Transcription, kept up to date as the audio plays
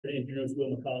To introduce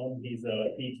Will McCollum. He's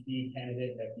a Ph.D.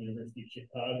 candidate at the University of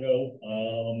Chicago.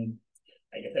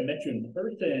 I guess I met you in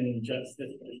person just this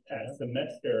past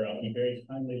semester. He very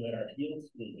kindly let our field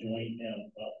school join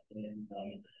him up in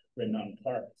Red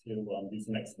Park to do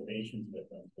some excavations with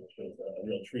him, which was a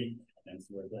real treat. And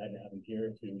so we're glad to have him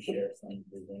here to share some of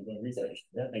his ongoing research.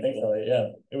 Yeah, thanks, Elliot.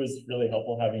 Yeah, it was really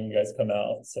helpful having you guys come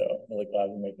out. So really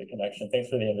glad we made the connection. Thanks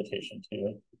for the invitation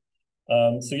too.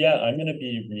 So yeah, I'm going to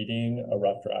be reading a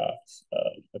rough draft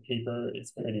of the paper.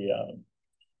 It's pretty, I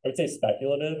would say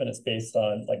speculative, and it's based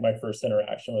on like my first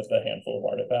interaction with a handful of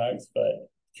artifacts, but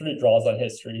it really draws on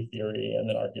history, theory, and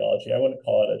then archaeology. I wouldn't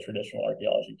call it a traditional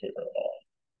archaeology paper at all.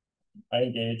 I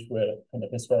engage with kind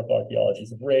of historical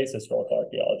archaeologies of race, historical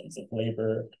archaeologies of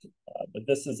labor, but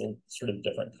this is a sort of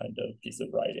different kind of piece of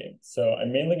writing. So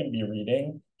I'm mainly going to be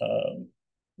reading.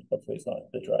 Hopefully it's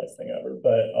not the driest thing ever,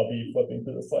 but I'll be flipping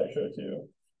through the slideshow too.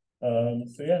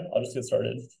 So yeah, I'll just get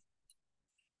started.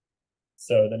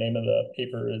 So the name of the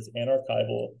paper is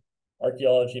Anarchival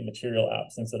Archaeology Material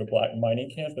Absence at a Black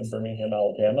Mining Camp in Birmingham,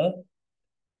 Alabama.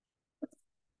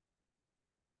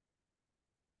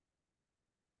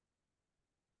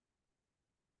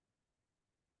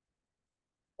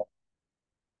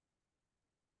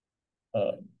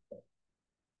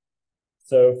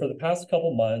 So for the past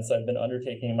couple months, I've been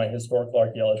undertaking my historical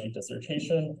archaeology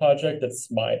dissertation project at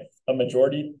Smythe, a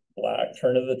majority Black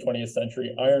turn of the 20th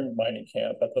century iron mining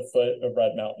camp at the foot of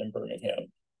Red Mountain in Birmingham.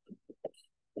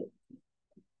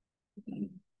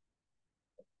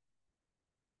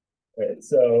 Okay,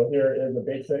 so here is a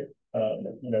basic,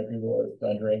 Google is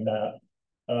rendering map.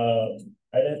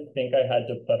 I didn't think I had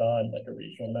to put on like a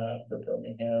regional map for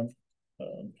Birmingham.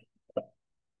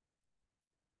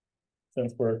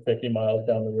 Since we're 50 miles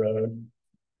down the road.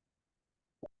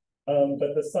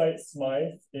 But the site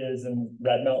Smythe is in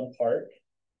Red Mountain Park.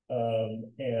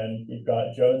 And you've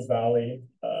got Jones Valley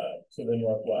to the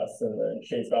northwest and then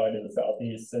Shades Valley to the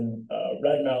southeast. And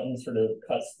Red Mountain sort of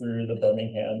cuts through the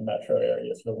Birmingham metro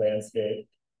area, sort of landscape,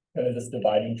 kind of this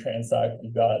dividing transect.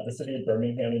 You've got the city of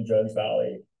Birmingham and Jones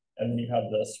Valley, and then you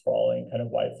have the sprawling kind of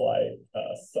white fly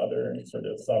southern sort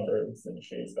of suburbs in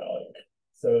Shades Valley.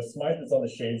 So Smythe is on the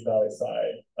Shades Valley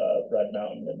side of Red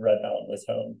Mountain, and Red Mountain was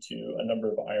home to a number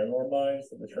of iron ore mines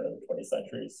at the turn of the 20th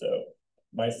century. So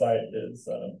my site is,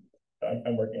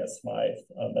 I'm working at Smythe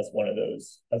as one of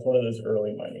those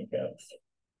early mining camps.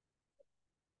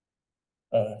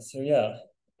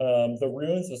 The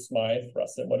ruins of Smythe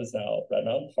rest in what is now Red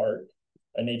Mountain Park,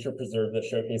 a nature preserve that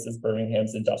showcases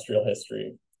Birmingham's industrial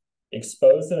history.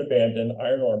 Exposed and abandoned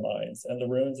iron ore mines and the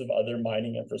ruins of other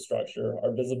mining infrastructure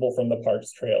are visible from the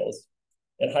park's trails,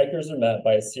 and hikers are met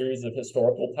by a series of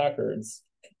historical placards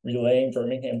relaying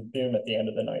Birmingham's boom at the end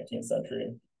of the 19th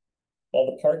century. While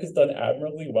the park has done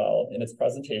admirably well in its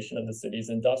presentation of the city's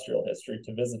industrial history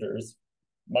to visitors,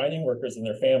 mining workers and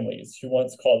their families who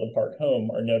once called the park home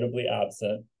are notably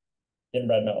absent in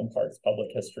Red Mountain Park's public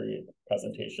history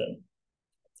presentation.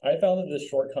 I found that this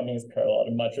shortcoming is parallel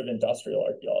to much of industrial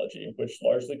archaeology, which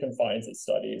largely confines its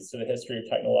studies to the history of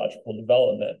technological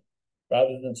development,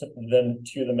 rather than to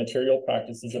the material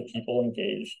practices of people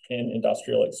engaged in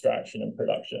industrial extraction and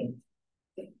production.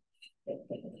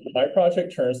 My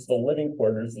project turns to the living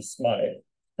quarters of Smythe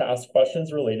to ask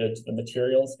questions related to the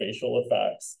material and spatial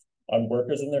effects on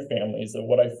workers and their families of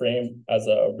what I frame as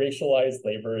a racialized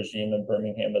labor regime in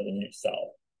Birmingham of the New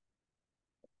South.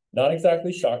 Not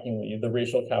exactly shockingly, the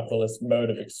racial capitalist mode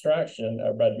of extraction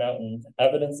at Red Mountain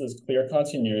evidences clear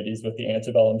continuities with the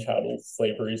antebellum chattel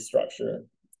slavery structure.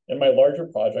 In my larger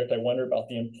project, I wonder about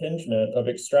the impingement of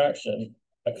extraction,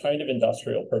 a kind of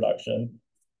industrial production,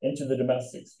 into the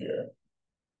domestic sphere.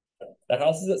 The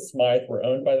houses at Smythe were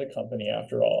owned by the company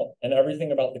after all, and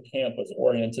everything about the camp was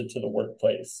oriented to the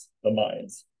workplace, the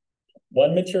mines.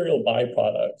 One material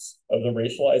byproduct of the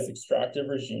racialized extractive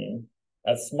regime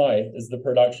at Smythe is the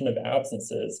production of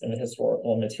absences in the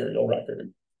historical and material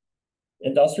record.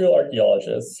 Industrial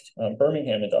archaeologist,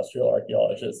 Birmingham industrial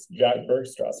archaeologist, Jack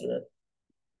Bergstresser,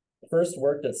 first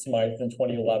worked at Smythe in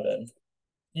 2011.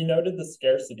 He noted the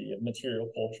scarcity of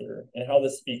material culture and how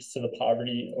this speaks to the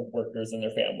poverty of workers and their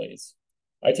families.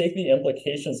 I take the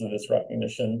implications of this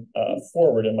recognition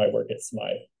forward in my work at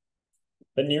Smythe.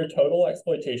 The near total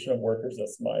exploitation of workers at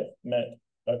Smythe meant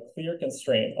a clear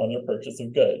constraint on their purchase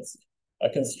of goods, a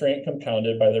constraint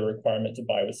compounded by the requirement to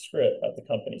buy with scrip at the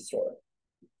company store.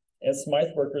 And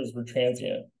Smythe workers were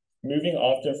transient, moving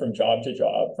often from job to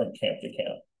job, from camp to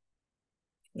camp.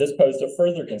 This posed a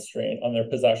further constraint on their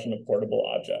possession of portable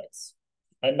objects.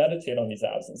 I meditate on these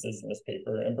absences in this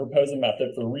paper and propose a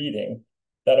method for reading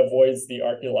that avoids the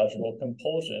archaeological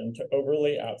compulsion to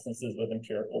overlay absences with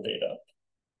empirical data.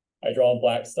 I draw on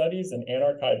Black studies and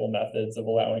anarchival methods of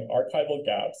allowing archival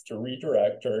gaps to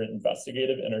redirect our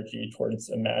investigative energy towards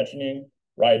imagining,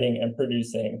 writing, and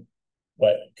producing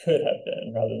what could have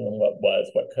been rather than what was,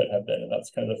 what could have been. And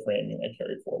that's kind of the framing I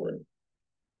carry forward.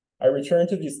 I return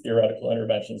to these theoretical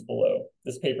interventions below.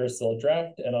 This paper is still a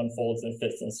draft and unfolds in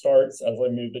fits and starts as I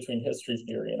move between history,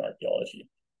 theory, and archaeology.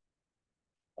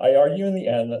 I argue in the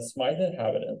end that Smythe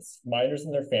inhabitants, miners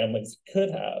and their families, could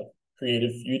have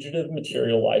created fugitive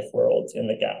material life worlds in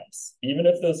the gaps, even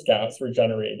if those gaps were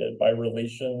generated by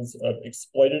relations of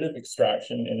exploitative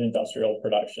extraction and industrial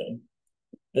production.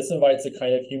 This invites a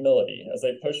kind of humility as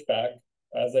I push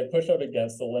up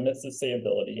against the limits of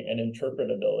sayability and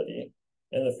interpretability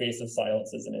in the face of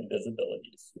silences and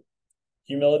invisibilities.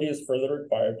 Humility is further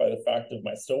required by the fact of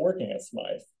my still working at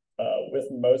Smythe, with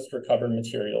most recovered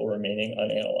material remaining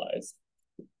unanalyzed.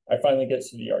 I finally get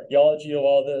to the archaeology of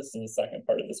all this in the second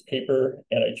part of this paper,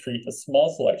 and I treat a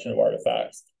small selection of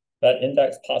artifacts that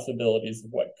index possibilities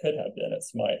of what could have been at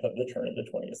Smythe at the turn of the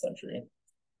 20th century.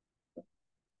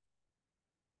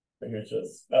 So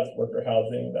here's that's worker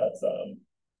housing, that's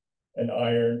an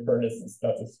iron furnace,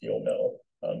 that's a steel mill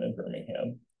in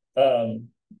Birmingham.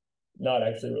 Not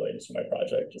actually related to my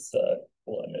project, just a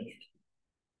cool image.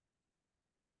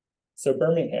 So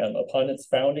Birmingham, upon its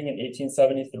founding in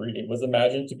 1873, was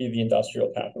imagined to be the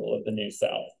industrial capital of the New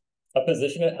South, a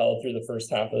position it held through the first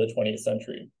half of the 20th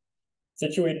century.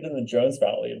 Situated in the Jones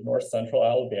Valley of north central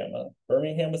Alabama,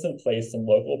 Birmingham was placed in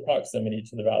local proximity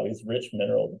to the valley's rich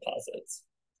mineral deposits.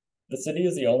 The city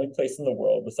is the only place in the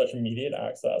world with such immediate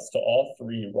access to all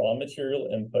three raw material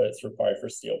inputs required for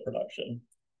steel production: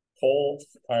 coal,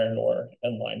 iron ore,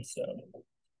 and limestone.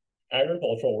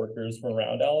 Agricultural workers from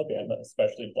around Alabama,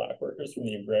 especially Black workers from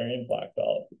the agrarian Black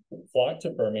Belt, flocked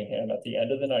to Birmingham at the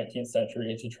end of the 19th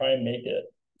century to try and make it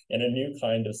in a new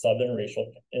kind of Southern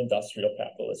racial industrial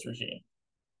capitalist regime.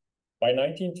 By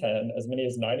 1910, as many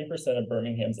as 90% of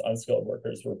Birmingham's unskilled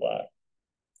workers were Black.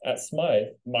 At Smythe,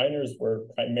 miners were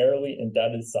primarily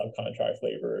indebted subcontract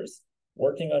laborers,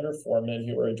 working under foremen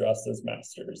who were addressed as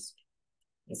masters.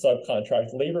 The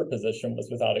subcontract labor position was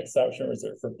without exception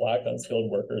reserved for Black unskilled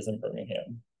workers in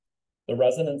Birmingham. The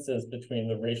resonances between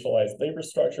the racialized labor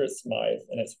structure at Smythe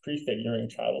and its prefiguring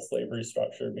chattel slavery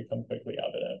structure become quickly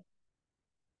evident.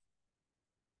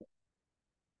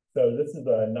 So this is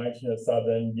a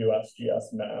 1907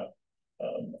 USGS map.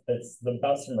 It's the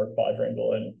Bessemer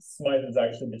quadrangle, and Smythe is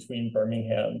actually between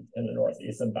Birmingham in the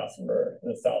northeast and Bessemer in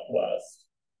the southwest.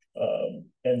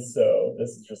 And so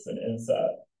this is just an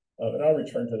inset. And I'll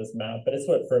return to this map, but it's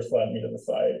what first led me to the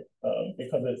site,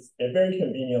 because it very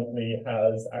conveniently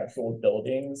has actual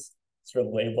buildings sort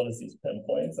of labeled as these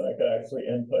pinpoints, and I could actually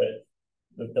input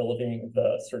the building,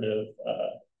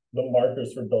 the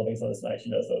markers for buildings on this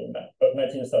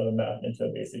 1907 map into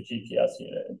a basic GPS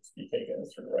unit and just be taken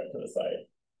sort of right to the site.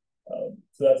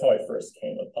 So that's how I first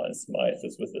came upon Smythe,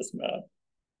 is with this map.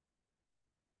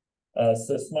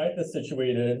 So Smythe is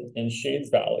situated in Shades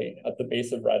Valley at the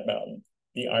base of Red Mountain,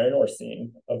 the iron ore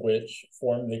seam of which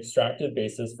formed the extractive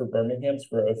basis for Birmingham's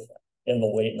growth in the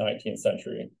late 19th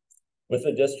century, with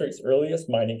the district's earliest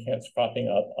mining camps cropping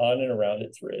up on and around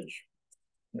its ridge.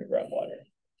 Let me grab water.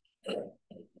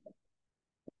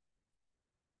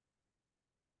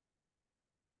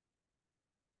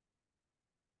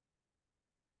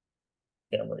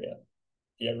 Yeah, Maria,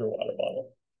 do you have your water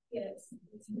bottle? Yes,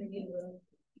 it's pretty well.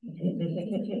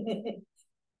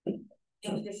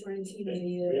 Dr. Sorrentino,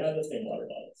 we have the same water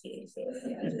bottle too, so.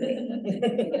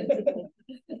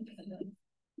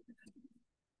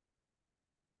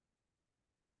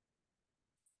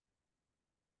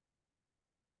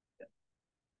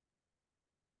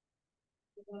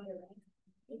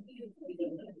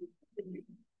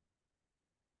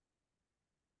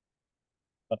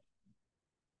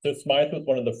 So Smythe was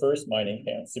one of the first mining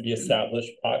camps to be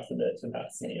established proximate to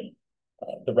that seam,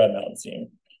 the Red Mountain seam.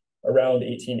 Around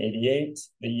 1888,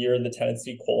 the year the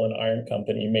Tennessee Coal and Iron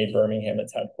Company made Birmingham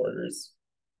its headquarters.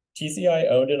 TCI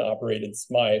owned and operated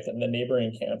Smythe and the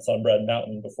neighboring camps on Red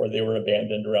Mountain before they were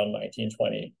abandoned around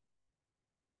 1920.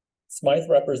 Smythe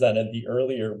represented the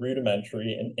earlier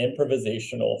rudimentary and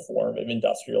improvisational form of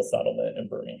industrial settlement in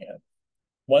Birmingham.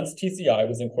 Once TCI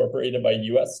was incorporated by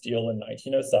U.S. Steel in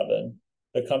 1907,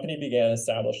 the company began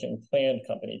establishing planned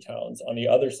company towns on the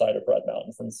other side of Red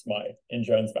Mountain from Smythe in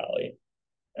Jones Valley.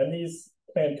 And these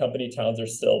planned company towns are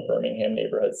still Birmingham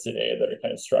neighborhoods today that are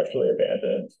kind of structurally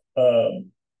abandoned.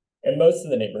 And most of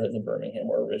the neighborhoods in Birmingham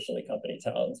were originally company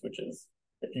towns, which is,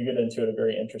 if you get into it, a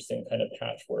very interesting kind of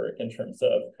patchwork in terms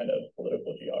of kind of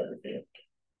political geography.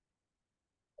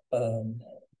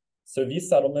 So these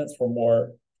settlements were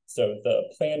more So the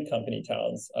planned company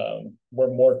towns were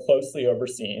more closely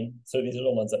overseen. So these are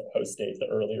the ones that postdate the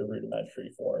earlier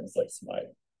rudimentary forms like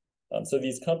Smythe. So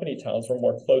these company towns were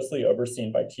more closely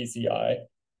overseen by TCI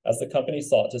as the company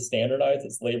sought to standardize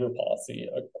its labor policy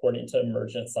according to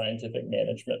emergent scientific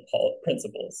management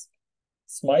principles.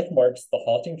 Smythe marks the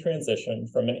halting transition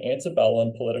from an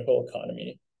antebellum political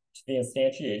economy to the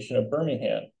instantiation of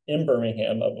Birmingham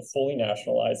of a fully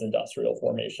nationalized industrial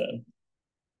formation.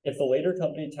 If the later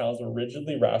company towns were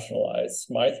rigidly rationalized,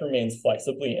 Smythe remains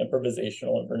flexibly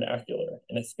improvisational and vernacular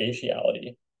in its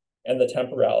spatiality and the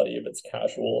temporality of its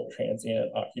casual,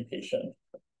 transient occupation.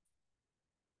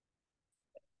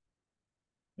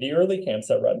 The early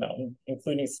camps at Red Mountain,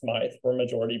 including Smythe, were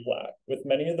majority Black, with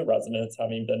many of the residents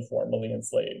having been formerly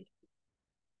enslaved.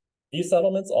 These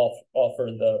settlements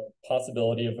offer the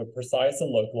possibility of a precise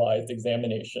and localized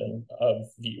examination of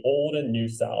the old and new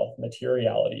South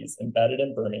materialities embedded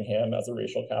in Birmingham as a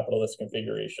racial capitalist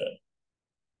configuration.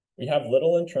 We have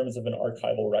little in terms of an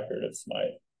archival record of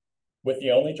Smythe, with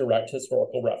the only direct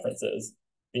historical references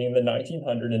being the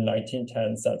 1900 and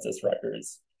 1910 census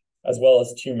records, as well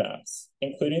as 2 maps,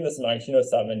 including this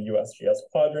 1907 USGS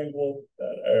quadrangle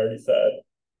that I already said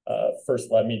first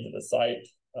led me to the site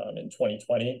in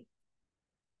 2020.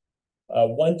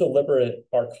 One deliberate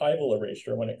archival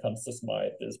erasure when it comes to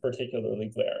Smythe is particularly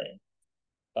glaring,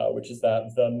 which is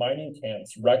that the mining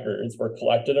camps records were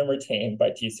collected and retained by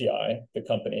TCI, the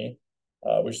company,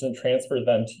 which then transferred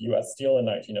them to US Steel in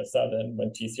 1907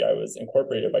 when TCI was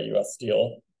incorporated by US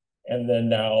Steel, and then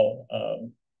now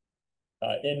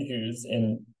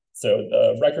so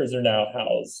the records are now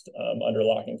housed under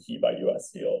lock and key by US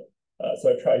Steel. So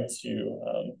I've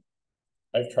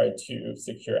tried to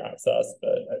secure access,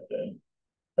 but I've been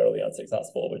fairly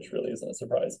unsuccessful, which really isn't a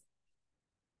surprise.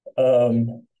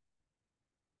 The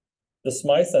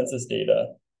Smythe census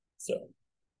data. So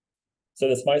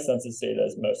the Smythe census data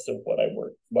is most of what I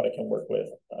can work with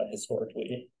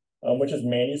historically, which is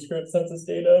manuscript census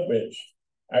data, which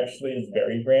actually is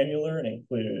very granular and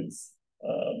includes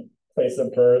place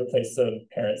of birth, place of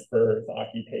parents' birth,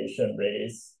 occupation,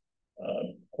 race, of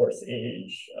course,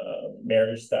 age,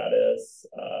 marriage status,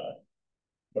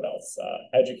 what else?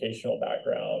 Educational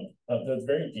background. So it's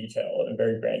very detailed and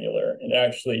very granular. And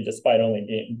actually, despite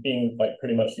only being like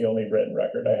pretty much the only written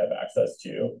record I have access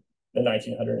to, the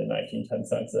 1900 and 1910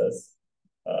 census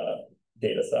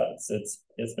data sets,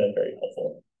 it's been very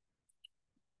helpful.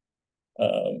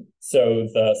 So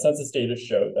the census data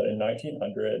showed that in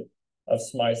 1900, of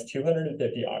Smythe's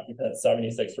 250 occupants,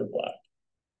 76 were Black.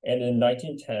 And in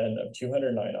 1910, of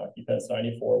 209 occupants,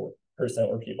 94%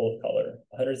 were people of color,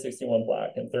 161 Black,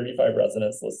 and 35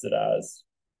 residents listed as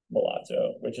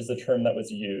mulatto, which is a term that was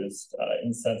used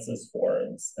in census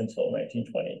forms until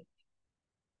 1920.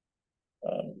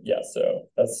 So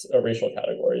that's a racial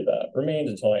category that remained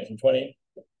until 1920.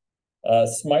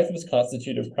 Smythe was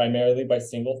constituted primarily by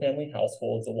single-family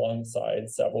households alongside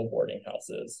several boarding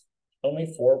houses.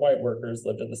 Only 4 white workers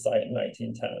lived at the site in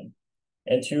 1910,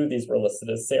 and 2 of these were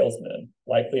listed as salesmen,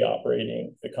 likely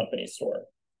operating the company store.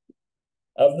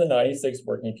 Of the 96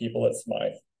 working people at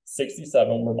Smythe,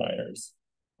 67 were miners,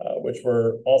 which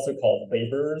were also called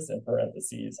laborers, in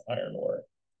parentheses, iron ore,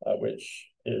 which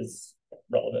is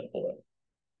relevant below.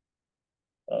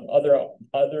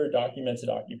 Other documented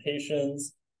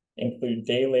occupations include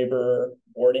day laborer,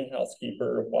 boarding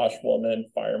housekeeper, washwoman,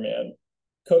 fireman,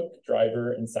 cook,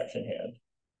 driver, and section hand.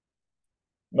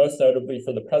 Most notably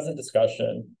for the present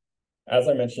discussion, as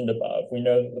I mentioned above, we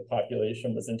know that the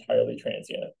population was entirely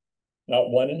transient.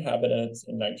 Not one inhabitant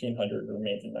in 1900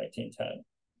 remained in 1910.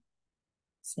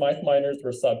 Smythe miners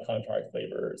were subcontract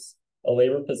laborers, a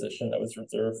labor position that was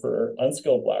reserved for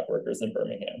unskilled Black workers in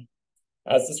Birmingham.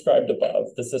 As described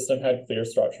above, the system had clear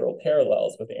structural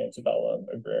parallels with antebellum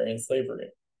agrarian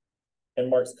slavery and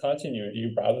marks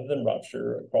continuity rather than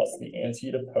rupture across the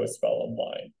ante to postbellum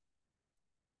line.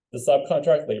 The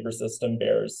subcontract labor system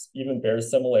even bears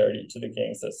similarity to the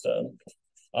gang system,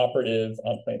 operative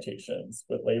on plantations,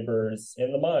 with laborers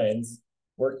in the mines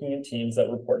working in teams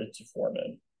that reported to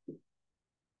foremen,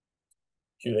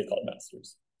 who they called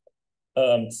masters.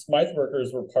 Smythe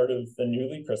workers were part of the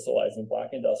newly crystallizing Black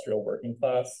industrial working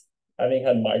class, having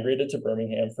had migrated to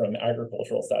Birmingham from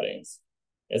agricultural settings.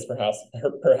 It's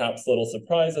perhaps little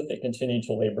surprise that they continued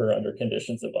to labor under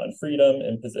conditions of unfreedom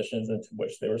in positions into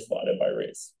which they were slotted by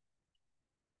race.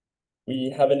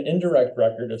 We have an indirect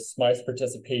record of Smythe's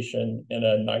participation in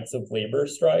a Knights of Labor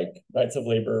strike. Knights of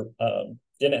Labor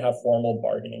didn't have formal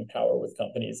bargaining power with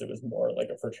companies. It was more like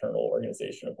a fraternal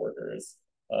organization of workers.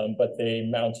 But they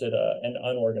mounted an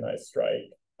unorganized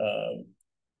strike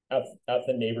at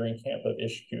the neighboring camp of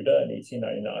Ishkuda in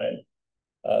 1899.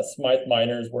 Smythe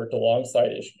miners worked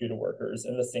alongside Ishkuda workers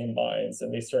in the same mines,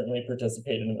 and they certainly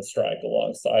participated in the strike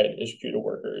alongside Ishkuda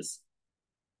workers.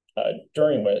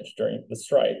 During the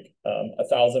strike,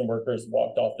 1,000 workers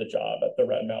walked off the job at the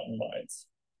Red Mountain mines.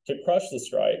 To crush the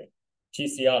strike,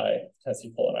 TCI,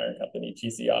 Tennessee Coal and Iron Company,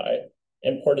 TCI,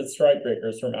 imported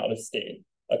strikebreakers from out of state,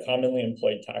 a commonly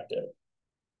employed tactic.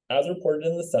 As reported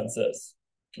in the census,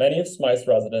 many of Smythe's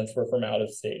residents were from out of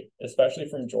state, especially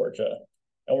from Georgia,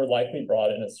 and were likely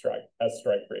brought in as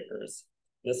strikebreakers.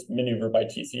 This maneuver by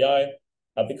TCI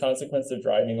had the consequence of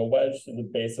driving a wedge through the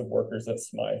base of workers at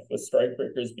Smythe, with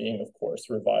strikebreakers being, of course,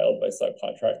 reviled by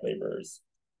subcontract laborers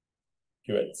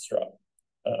who had struck.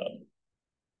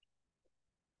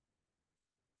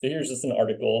 So here's just an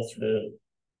article sort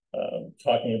of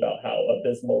talking about how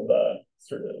abysmal the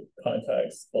sort of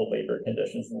context, the labor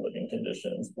conditions and living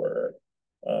conditions were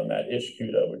at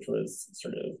Ishkuda, which was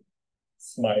sort of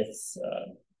Smythe's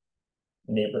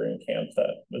neighboring camp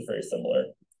that was very similar.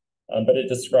 But it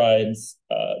describes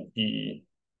the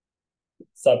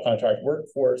subcontract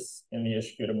workforce in the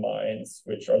Ishkuda mines,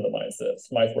 which are the mines that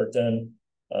Smythe worked in,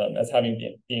 as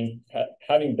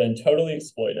having been totally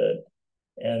exploited.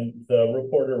 And the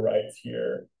reporter writes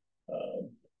here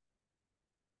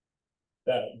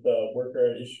that the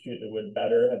worker at Ishkuda would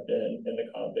better have been in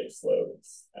the convict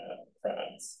slopes at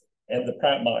Pratt's. And the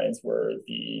Pratt mines were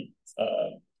the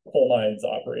coal mines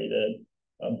operated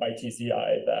by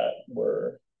TCI that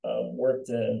were worked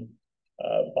in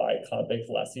by convict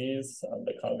lessees.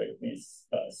 The convict lease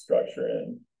structure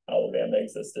in Alabama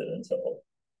existed until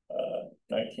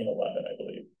 1911, I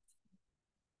believe.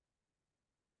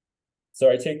 So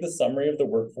I take the summary of the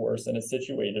workforce and its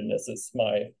situatedness at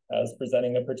Smythe as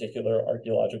presenting a particular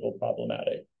archaeological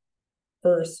problematic.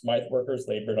 First, Smythe workers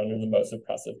labored under the most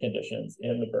oppressive conditions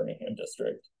in the Birmingham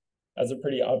district. As a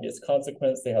pretty obvious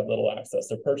consequence, they had little access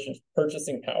to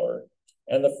purchasing power,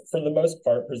 and for the most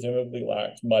part, presumably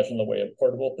lacked much in the way of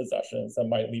portable possessions that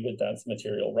might leave a dense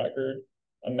material record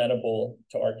amenable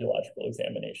to archaeological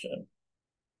examination.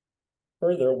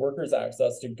 Further, workers'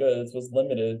 access to goods was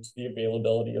limited to the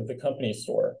availability of the company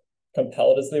store,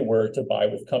 compelled as they were to buy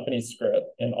with company scrip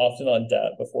and often on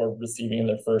debt before receiving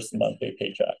their first monthly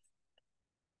paycheck.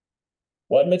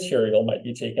 What material might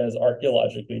be taken as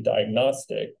archaeologically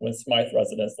diagnostic when Smythe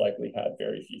residents likely had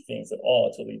very few things at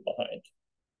all to leave behind?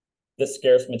 This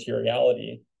scarce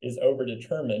materiality is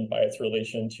overdetermined by its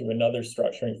relation to another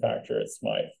structuring factor at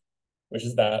Smythe, which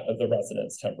is that of the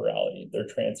residents' temporality, their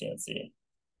transiency.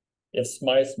 If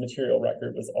Smythe's material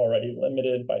record was already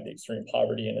limited by the extreme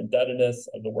poverty and indebtedness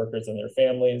of the workers and their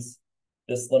families,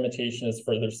 this limitation is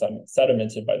further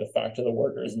sedimented by the fact of the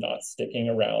workers not sticking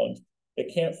around the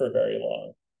camp for very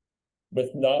long,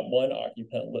 with not one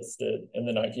occupant listed in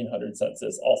the 1900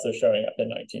 census also showing up in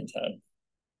 1910.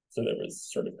 So there was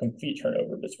sort of complete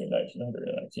turnover between 1900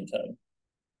 and 1910.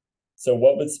 So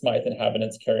what would Smythe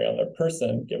inhabitants carry on their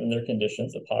person given their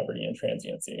conditions of poverty and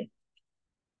transiency?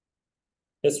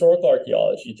 Historical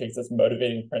archaeology takes this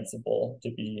motivating principle to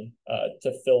be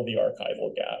to fill the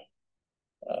archival gap,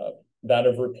 that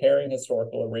of repairing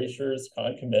historical erasures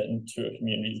concomitant to a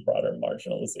community's broader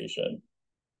marginalization.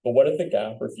 But what if the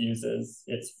gap refuses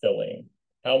its filling?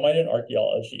 How might an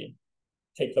archaeology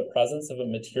take the presence of a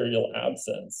material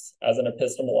absence as an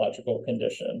epistemological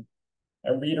condition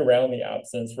and read around the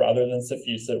absence rather than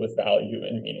suffuse it with value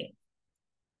and meaning?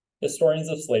 Historians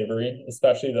of slavery,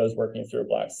 especially those working through a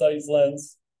Black Studies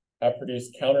lens, have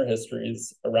produced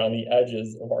counter-histories around the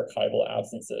edges of archival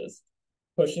absences,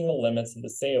 pushing the limits of the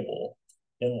sayable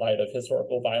in light of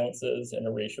historical violences and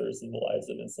erasures of the lives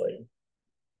of enslaved.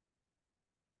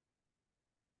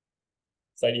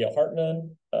 Saidiya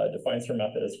Hartman defines her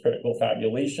method as critical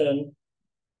fabulation,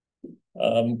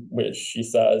 which she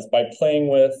says, by playing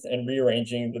with and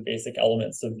rearranging the basic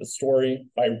elements of the story,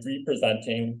 by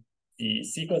representing the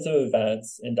sequence of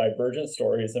events in divergent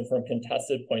stories and from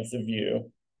contested points of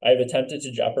view, I have attempted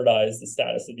to jeopardize the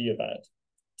status of the event,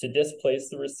 to displace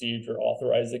the received or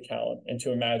authorized account, and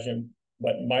to imagine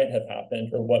what might have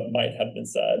happened or what might have been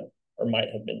said or might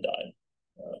have been done.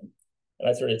 And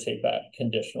I sort of take that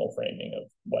conditional framing of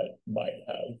what might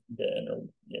have been or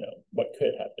what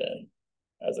could have been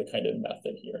as a kind of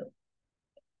method here.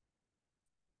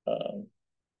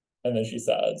 And then she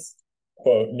says,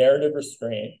 quote, narrative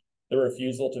restraint, the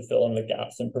refusal to fill in the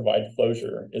gaps and provide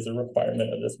closure is a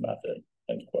requirement of this method,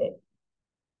 end quote.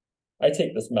 I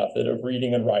take this method of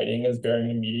reading and writing as bearing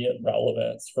immediate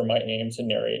relevance for my aim to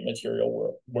narrate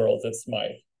material worlds at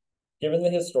Smythe, given the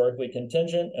historically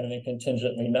contingent and the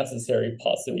contingently necessary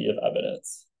paucity of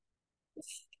evidence.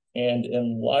 And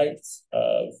in light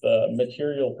of the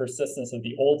material persistence of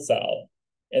the Old South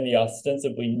and the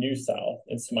ostensibly New South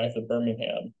in Smythe of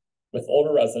Birmingham, with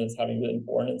older residents having been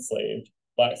born enslaved,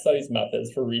 Black Studies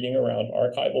methods for reading around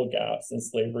archival gaps in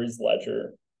slavery's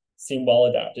ledger seem well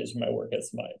adapted to my work at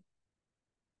Smythe.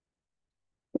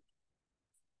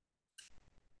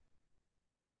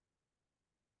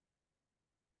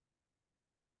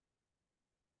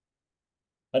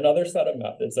 Another set of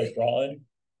methods I draw in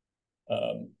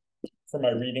for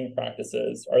my reading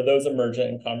practices are those emergent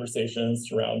in conversations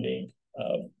surrounding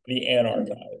the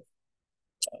Anarchive.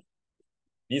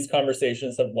 These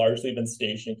conversations have largely been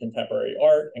staged in contemporary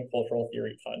art and cultural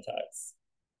theory contexts.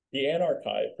 The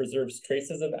Anarchive preserves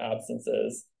traces of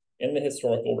absences in the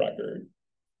historical record,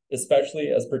 especially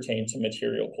as pertain to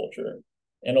material culture,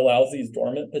 and allows these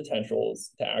dormant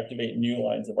potentials to activate new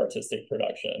lines of artistic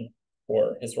production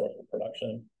or historical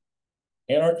production.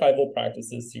 Anarchival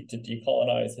practices seek to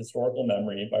decolonize historical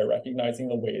memory by recognizing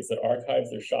the ways that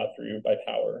archives are shot through by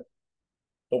power,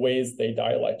 the ways they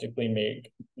dialectically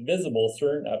make visible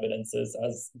certain evidences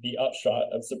as the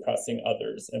upshot of suppressing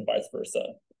others, and vice versa.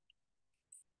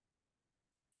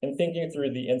 In thinking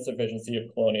through the insufficiency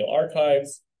of colonial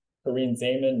archives, Karine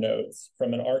Zaman notes,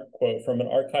 from an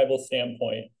anarchival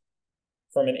standpoint,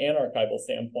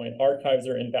 archives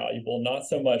are invaluable not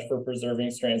so much for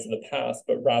preserving strands of the past,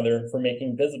 but rather for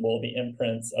making visible the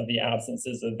imprints of the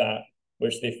absences of that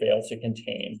which they fail to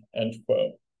contain, end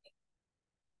quote.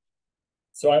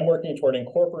 So I'm working toward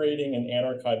incorporating an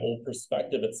anarchival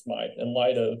perspective at Smythe in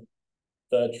light of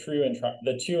the two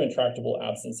intractable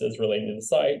absences relating to the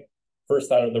site. First,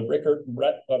 that of the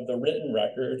written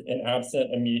record, an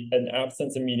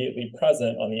absence immediately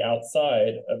present on the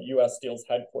outside of U.S. Steel's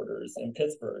headquarters in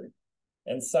Pittsburgh.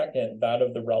 And second, that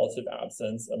of the relative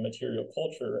absence of material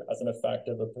culture as an effect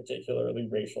of a particularly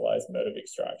racialized mode of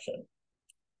extraction.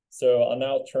 So I'll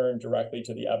now turn directly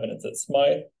to the evidence at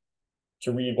Smythe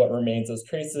to read what remains as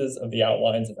traces of the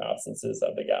outlines of absences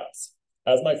of the gaps.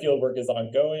 As my fieldwork is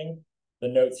ongoing, the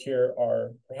notes here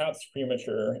are perhaps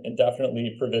premature and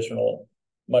definitely provisional,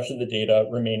 much of the data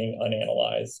remaining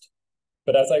unanalyzed.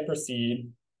 But as I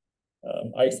proceed,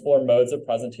 I explore modes of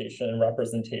presentation and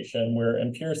representation where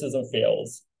empiricism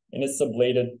fails and is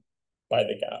sublated by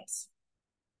the gaps.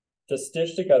 To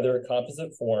stitch together a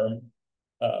composite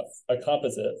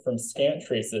from scant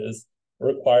traces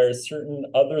requires certain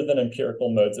other than empirical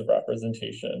modes of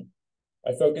representation.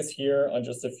 I focus here on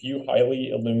just a few highly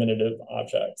illuminative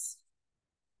objects.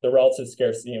 The relative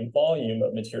scarcity and volume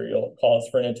of material calls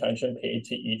for an attention paid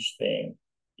to each thing,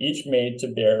 each made to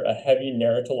bear a heavy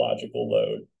narratological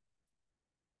load.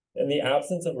 In the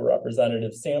absence of a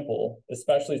representative sample,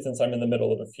 especially since I'm in the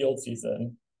middle of a field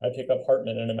season, I pick up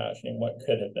Hartman in imagining what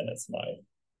could have been at Smythe.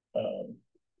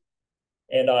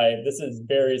 This is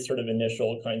very sort of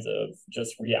initial kinds of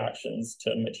just reactions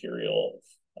to material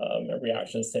and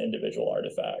reactions to individual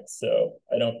artifacts. So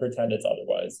I don't pretend it's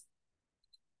otherwise.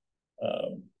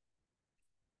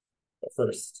 But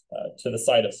first, to the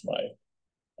site of Smythe.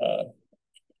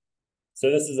 So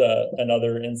this is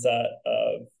another inset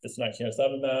of this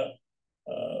 1907 map.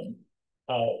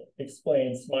 I'll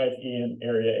explain Smythe E and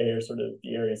Area A are sort of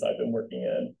the areas I've been working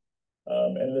in.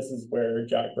 And this is where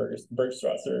Jack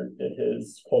Bergstrasser did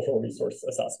his cultural resource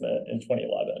assessment in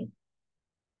 2011.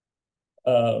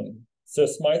 So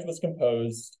Smythe was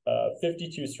composed of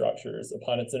 52 structures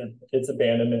upon its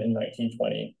abandonment in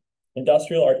 1920.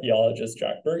 Industrial archaeologist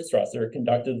Jack Bergstrasser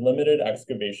conducted limited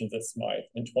excavations at Smythe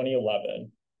in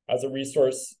 2011 as a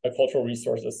cultural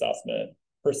resource assessment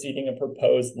preceding a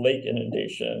proposed lake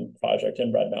inundation project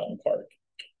in Red Mountain Park,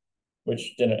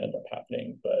 which didn't end up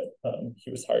happening, but he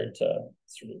was hired to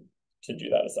do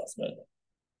that assessment.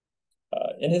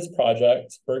 In his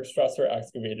project, Bergstrasser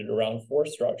excavated around 4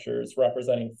 structures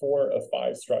representing 4 of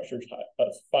 5 structure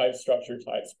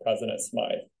types present at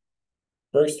Smythe.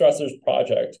 Bergstrasser's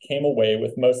project came away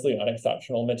with mostly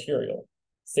unexceptional material,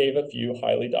 save a few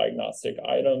highly diagnostic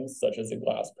items such as a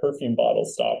glass perfume bottle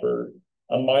stopper,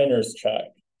 a miner's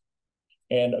check,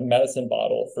 and a medicine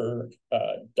bottle for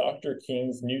Dr.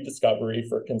 King's new discovery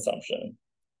for consumption,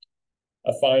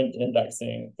 a find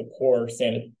indexing the poor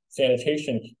sanitation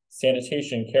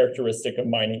characteristic of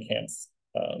mining camps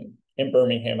in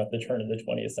Birmingham at the turn of the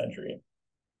 20th century.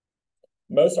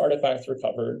 Most artifacts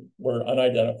recovered were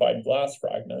unidentified glass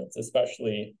fragments,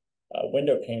 especially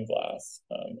window pane glass,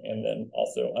 and then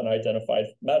also unidentified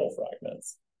metal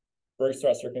fragments.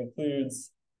 Bergstrasser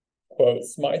concludes, quote,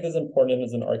 Smythe is important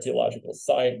as an archaeological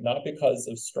site, not because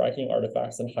of striking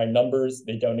artifacts in high numbers,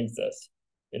 they don't exist.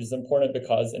 It is important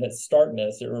because in its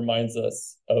starkness, it reminds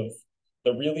us of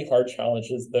the really hard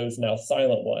challenges those now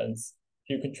silent ones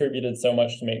who contributed so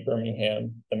much to make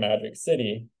Birmingham the Magic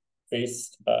City,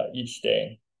 faced each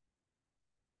day.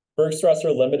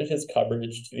 Bergstrasser limited his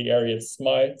coverage to the area of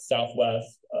Smythe,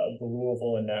 southwest of the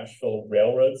Louisville and Nashville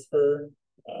Railroad spur.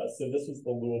 So this was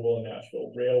the Louisville and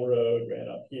Nashville Railroad, ran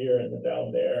up here and then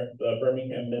down there, the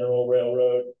Birmingham Mineral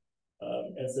Railroad.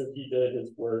 And so he did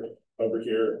his work over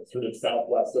here, sort of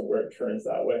southwest of where it turns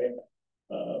that way.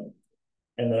 And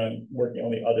then I'm working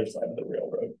on the other side of the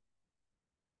railroad.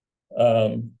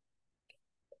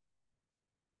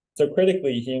 So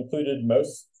critically, he included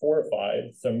most 4 or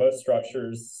 5, so most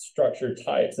structure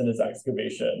types in his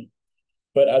excavation.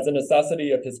 But as a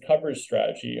necessity of his coverage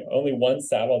strategy, only 1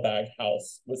 saddlebag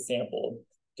house was sampled,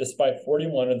 despite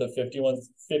 41 of the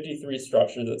 53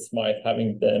 structures at Smythe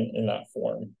having been in that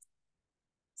form.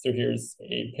 So here's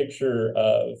a picture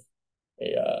of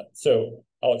so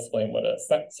I'll explain what a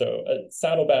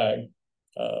saddlebag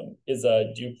is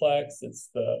a duplex. It's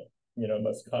the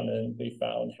most commonly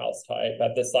found house type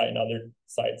at this site and other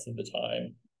sites of the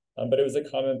time. But it was a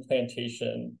common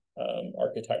plantation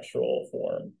architectural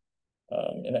form.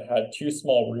 And it had 2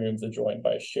 small rooms adjoined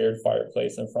by a shared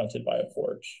fireplace and fronted by a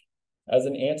porch. As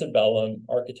an antebellum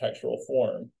architectural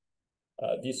form,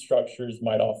 these structures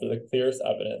might offer the clearest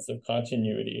evidence of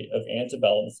continuity of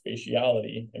antebellum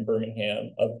spatiality in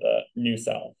Birmingham of the New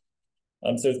South.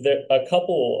 So a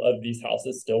couple of these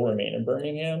houses still remain in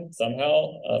Birmingham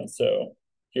somehow. So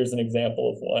here's an example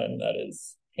of one that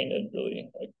is painted really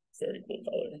very cool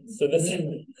color. So this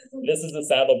is a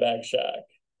saddlebag shack.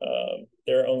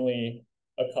 There are only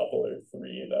a couple or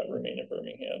 3 that remain in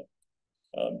Birmingham.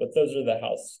 But those are the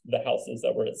houses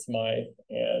that were at Smythe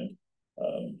and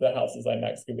the houses I'm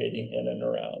excavating in and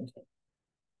around.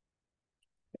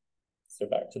 So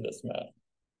back to this map.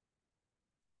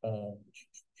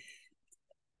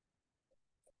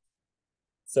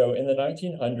 So in the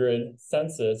 1900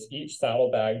 census, each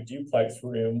saddlebag duplex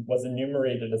room was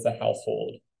enumerated as a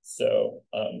household. So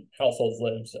households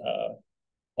lived, the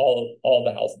whole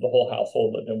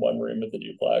household lived in one room of the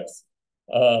duplex.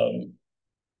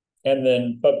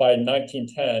 But by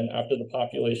 1910, after the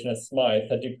population of Smythe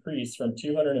had decreased from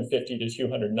 250 to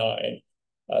 209,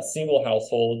 single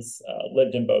households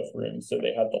lived in both rooms. So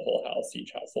they had the whole house,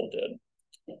 each household did.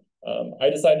 I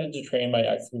decided to train my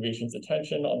excavation's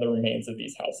attention on the remains of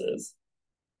these houses.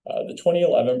 The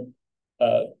 2011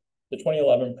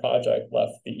 project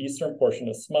left the eastern portion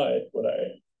of Smythe, what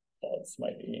I call it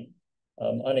Smythe,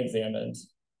 unexamined.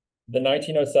 The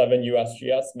 1907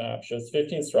 USGS map shows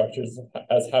 15 structures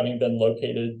as having been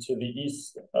located to the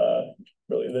east,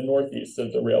 really the northeast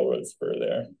of the railroad spur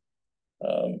there.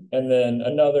 And then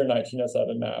another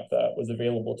 1907 map that was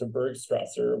available to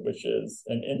Bergstrasser, which is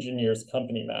an engineer's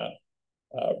company map,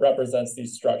 represents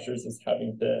these structures as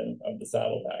having been of the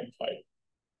saddlebag type.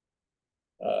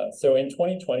 So in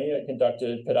 2020, I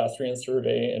conducted a pedestrian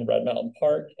survey in Red Mountain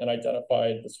Park and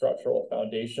identified the structural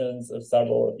foundations of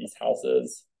several of these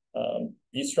houses.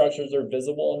 These structures are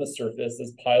visible on the surface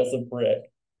as piles of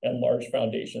brick and large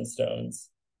foundation stones.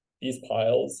 These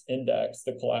piles index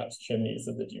the collapsed chimneys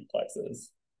of the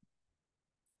duplexes.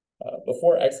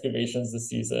 Before excavations this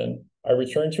season, I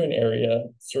returned to an area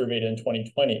surveyed in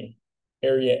 2020,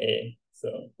 Area A.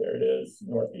 So there it is,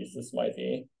 northeast of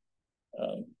Smythe.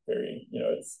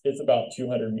 It's about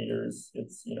 200 meters.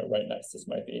 It's, right next to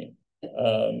Smythe,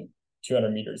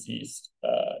 200 meters east,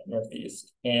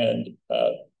 northeast. And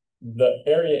the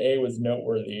Area A was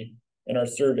noteworthy in our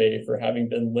survey for having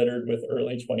been littered with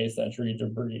early 20th century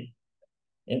debris.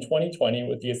 In 2020,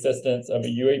 with the assistance of a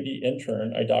UAB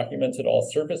intern, I documented all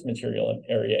surface material in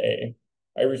Area A.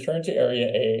 I returned to Area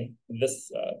A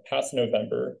this past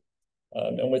November,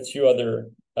 and with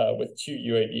two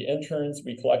UAB interns,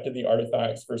 we collected the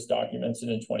artifacts first documented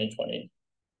in 2020.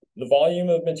 The volume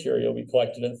of material we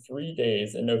collected in 3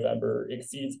 days in November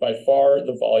exceeds by far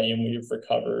the volume we've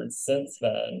recovered since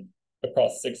then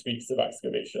across 6 weeks of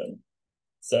excavation.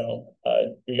 So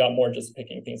we got more just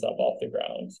picking things up off the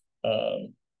ground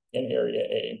in Area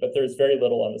A, but there's very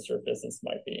little on the surface in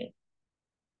Smythe.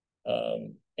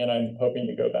 And I'm hoping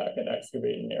to go back and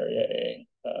excavate in Area A,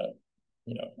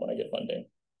 when I get funding.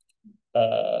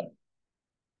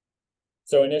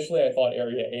 So initially I thought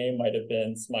Area A might have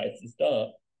been Smythe's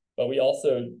dump, but we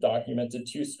also documented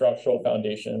 2 structural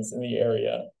foundations in the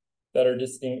area that are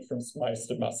distinct from Smythe's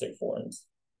domestic forms,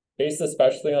 based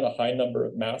especially on a high number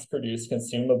of mass-produced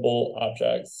consumable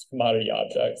objects, commodity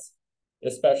objects,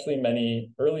 especially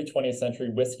many early 20th century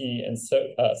whiskey and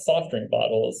soft drink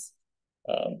bottles.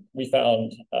 We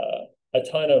found a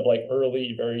ton of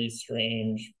early, very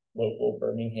strange local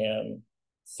Birmingham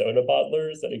soda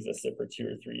bottlers that existed for 2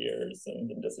 or 3 years and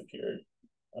then disappeared.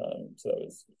 So that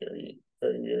was very,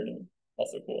 very weird and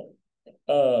also cool.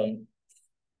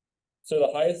 So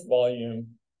the highest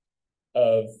volume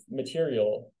of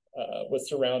material was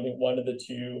surrounding one of the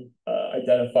two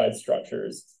identified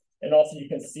structures. And also you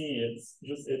can see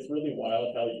it's really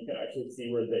wild how you can actually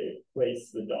see where they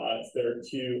place the dots. There are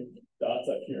two dots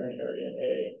up here in area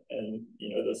A, and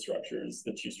the structures,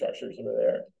 the two structures over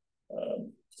there.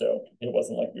 So it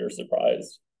wasn't like we were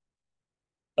surprised.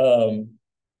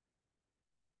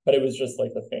 But it was just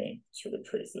like the faint sort of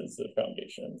traces of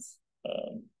foundations.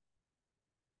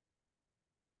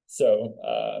 So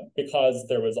because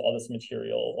there was all this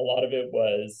material, a lot of it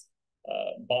was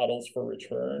bottles for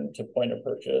return to point of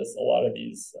purchase. A lot of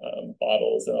these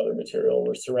bottles and other material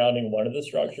were surrounding one of the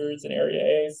structures in area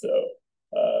A. So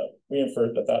we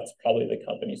inferred that that's probably the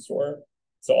company store.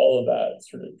 So all of that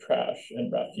sort of trash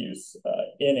and refuse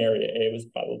in area A was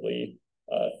probably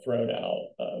thrown out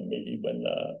maybe when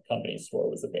the company store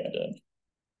was abandoned.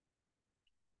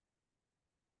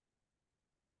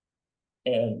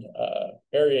 And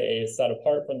area A is set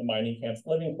apart from the mining camp's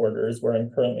living quarters, where I'm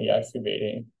currently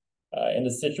excavating, and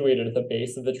is situated at the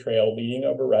base of the trail leading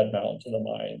over Red Mountain to the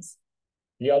mines.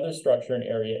 The other structure in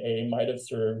area A might have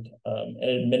served an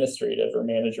administrative or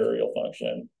managerial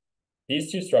function.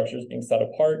 These two structures being set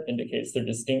apart indicates their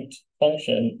distinct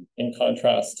function in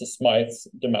contrast to Smythe's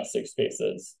domestic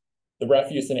spaces. The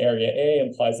refuse in area A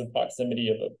implies a proximity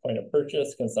of a point of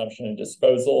purchase, consumption, and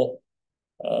disposal.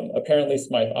 Apparently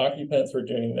Smythe occupants were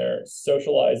doing their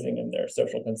socializing and their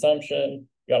social consumption.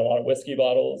 We got a lot of whiskey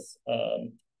bottles,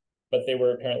 but they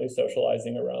were apparently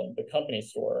socializing around the company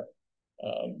store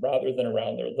rather than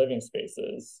around their living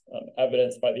spaces,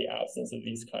 evidenced by the absence of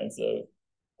these kinds of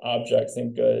objects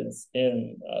and goods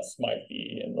in Smythe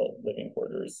in the living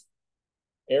quarters.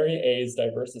 Area A's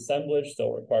diverse assemblage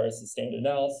still requires sustained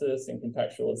analysis and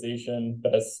contextualization,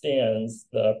 but as stands,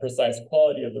 the precise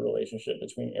quality of the relationship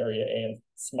between Area A and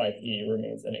Smythe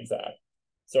remains inexact.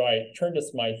 So I turned to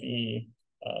Smythe,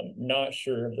 not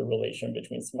sure of the relation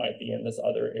between Smythe and this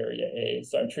other Area A.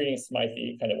 So I'm treating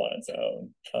Smythe kind of on its own.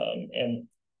 And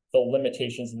the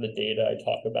limitations of the data I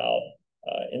talk about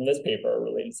in this paper are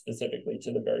related specifically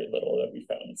to the very little that we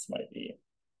found in Smythe.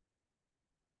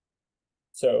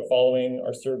 So following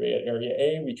our survey at Area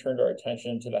A, we turned our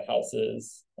attention to the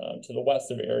houses to the west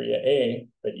of Area A,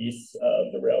 but east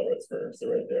of the railroad spur, so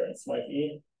right there in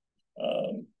Smythe.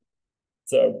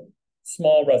 So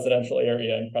small residential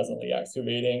area I'm presently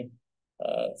excavating.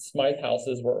 Smythe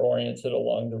houses were oriented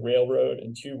along the railroad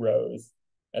in two rows,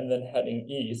 and then heading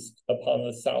east upon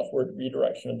the southward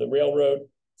redirection of the railroad.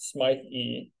 Smythe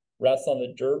E rests on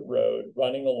the dirt road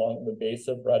running along the base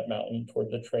of Red Mountain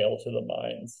toward the trail to the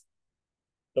mines.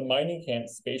 The mining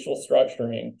camp's spatial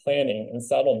structuring, planning, and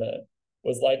settlement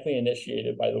was likely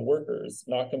initiated by the workers,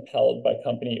 not compelled by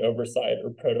company oversight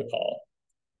or protocol.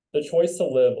 The choice to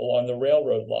live along the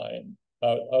railroad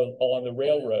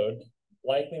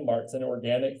likely marks an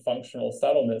organic functional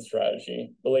settlement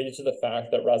strategy related to the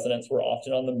fact that residents were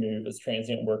often on the move as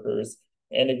transient workers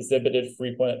and exhibited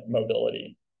frequent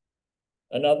mobility.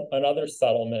 Another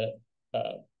settlement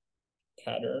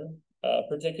pattern,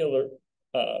 particular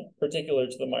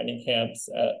to the mining camps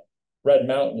at Red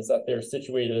Mountain, is that they're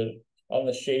situated on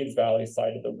the Shades Valley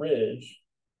side of the ridge.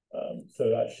 So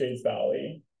that Shades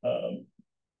Valley,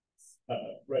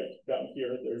 right down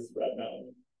here, there's Red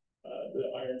Mountain,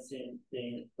 the iron seam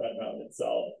being Red Mountain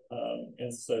itself.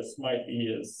 And so Smythe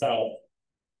is south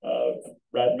of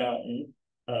Red Mountain.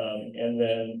 And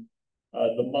then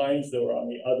the mines that were on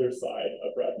the other side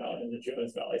of Red Mountain, the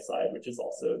Jones Valley side, which is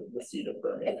also the seat of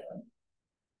Birmingham.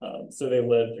 So they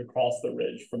lived across the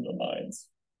ridge from the mines.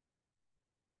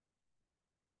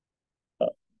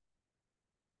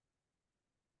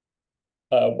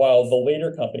 While the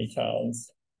later company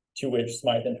towns to which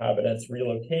Smythe inhabitants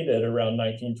relocated around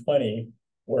 1920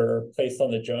 were placed on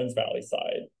the Jones Valley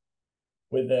side,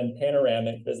 within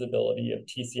panoramic visibility of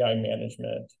TCI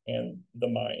management and the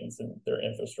mines and their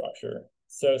infrastructure.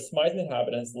 So Smythe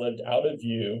inhabitants lived out of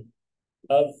view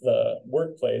of the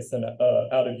workplace and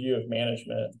out of view of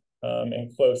management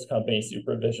and close company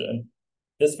supervision.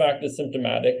 This fact is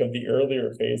symptomatic of the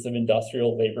earlier phase of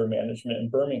industrial labor management in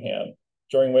Birmingham,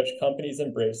 during which companies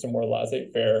embraced a more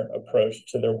laissez-faire approach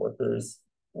to their workers'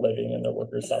 living and their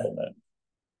workers' settlement.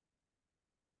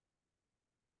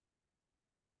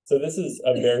 So this is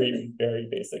a very, very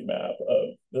basic map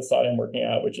of the site I'm working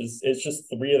at, which is, it's just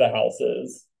 3 of the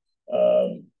houses.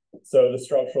 So the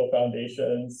structural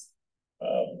foundations,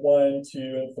 1, 2,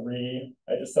 and 3.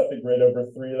 I just set the grid over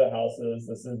 3 of the houses.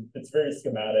 It's very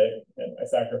schematic, and I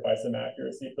sacrifice some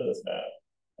accuracy for this map.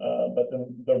 But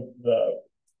then the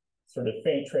sort of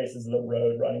faint traces of the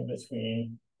road running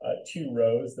between two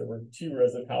rows. There were two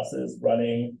rows of houses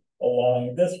running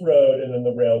along this road, and then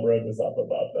the railroad was up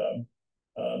above them.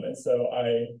 And so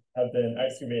I have been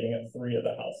excavating at three of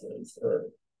the houses, or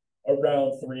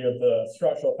around three of the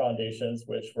structural foundations,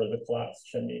 which were the collapsed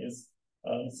chimneys.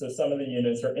 So some of the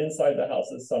units are inside the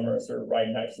houses, some are sort of right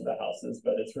next to the houses,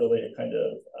 but it's really a kind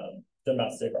of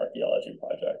domestic archaeology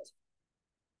project.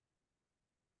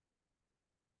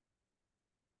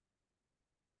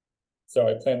 So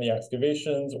I planned the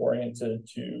excavations oriented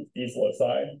to these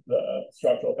loci, the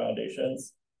structural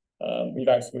foundations. We've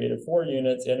excavated 4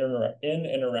 units in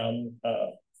and around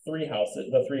three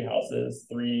houses,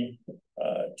 three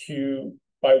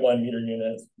 2x1 meter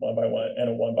units, 1x1, and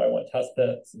a 1x1 test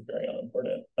pit. This is very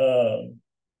unimportant.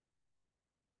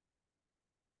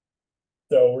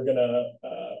 So we're gonna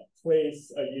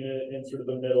place a unit in sort of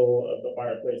the middle of the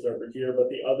fireplace over here, but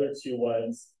the other 2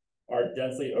 ones are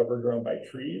densely overgrown by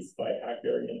trees, by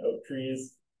hackberry and oak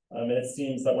trees. And it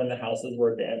seems that when the houses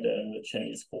were abandoned, the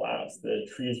chimneys collapsed, the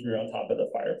trees grew on top of the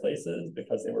fireplaces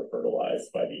because they were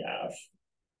fertilized by the ash.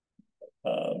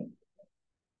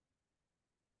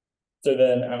 So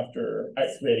then after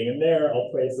excavating in there,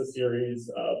 I'll place a series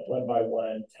of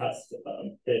 1x1 test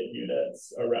pit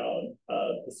units around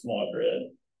the small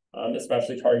grid,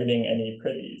 especially targeting any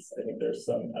privies. I think there's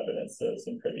some evidence of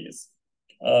some privies.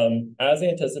 As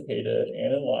anticipated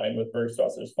and in line with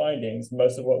Bergstrasser's findings,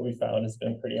 most of what we found has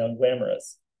been pretty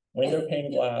unglamorous. Window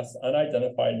pane glass,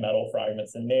 unidentified metal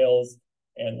fragments and nails,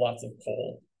 and lots of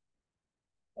coal.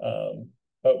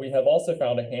 But we have also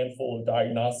found a handful of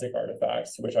diagnostic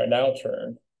artifacts, which I now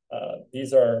turn.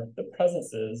 These are the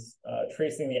presences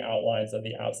tracing the outlines of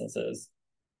the absences.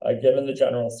 Given the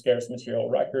general scarce material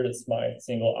record at Smythe,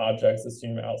 single objects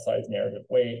assume outsized narrative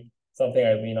weight, something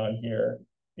I lean on here.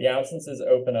 The absences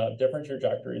open up different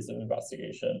trajectories of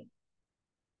investigation.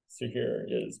 So here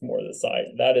is more of the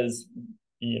site. That is,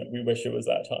 you know, we wish it was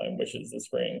that time, which is the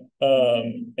spring.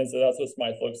 And so that's what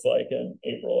Smythe looks like in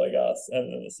April, I guess.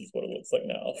 And then this is what it looks like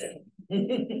now.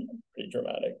 Pretty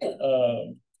dramatic.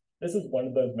 This is one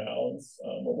of those mounds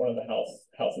where one of the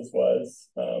houses was,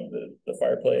 the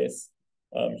fireplace.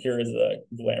 Here is a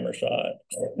glamour shot.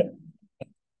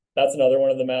 That's another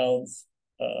one of the mounds.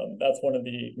 That's one of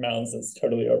the mounds that's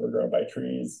totally overgrown by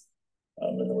trees.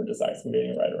 And then we're just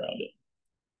excavating right around it.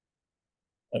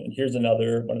 And here's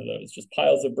another one of those, just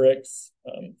piles of bricks.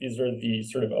 These are the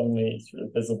sort of only sort of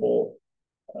visible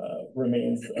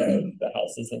remains of the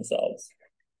houses themselves.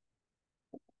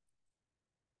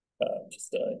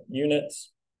 Just a unit,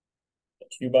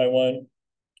 a 2x1.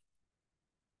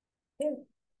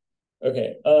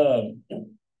 Okay.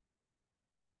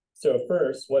 So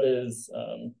first, what is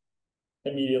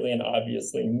immediately and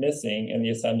obviously missing in the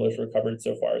assemblage recovered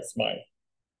so far at Smythe?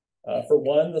 For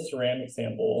one, the ceramic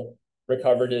sample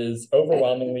recovered is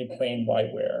overwhelmingly plain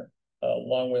whiteware,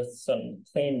 along with some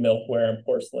plain milkware and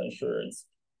porcelain sherds.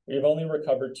 We've only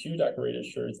recovered 2 decorated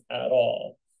sherds at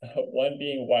all, one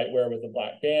being whiteware with the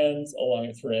black bands along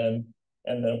its rim,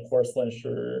 and then a porcelain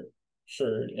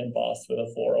sherd embossed with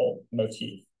a floral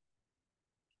motif.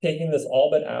 Taking this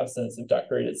all but absence of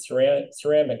decorated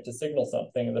ceramic to signal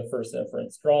something, the first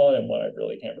inference drawn, and one I've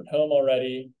really hammered home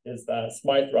already, is that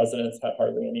Smythe residents had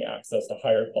hardly any access to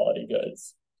higher quality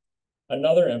goods.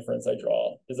 Another inference I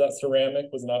draw is that ceramic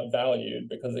was not valued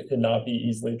because it could not be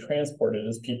easily transported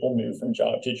as people moved from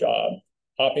job to job,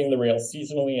 hopping the rail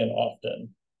seasonally and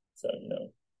often. So, you know,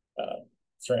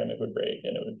 ceramic would break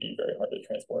and it would be very hard to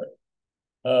transport.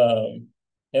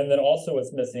 And then also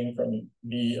what's missing from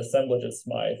the assemblage at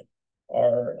Smythe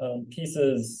are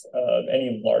pieces of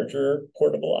any larger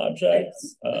portable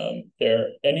objects.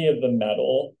 Any of the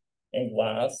metal and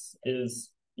glass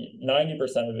is 90%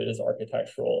 of it is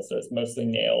architectural, so it's mostly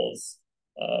nails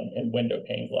and window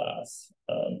pane glass,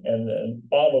 and then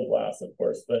bottle glass, of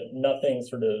course, but nothing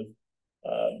sort of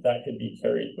that could be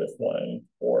carried with one,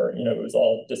 or, you know, it was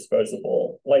all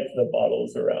disposable, like the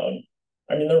bottles around.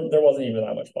 I mean, there wasn't even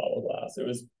that much bottle glass. It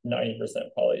was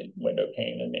 90% probably window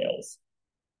pane and nails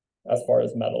as far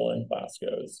as metal and glass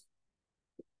goes.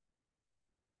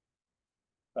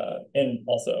 And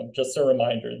also, just a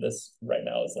reminder, this right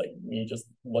now is like me just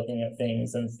looking at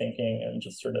things and thinking and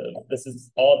just sort of, this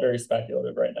is all very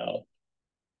speculative right now.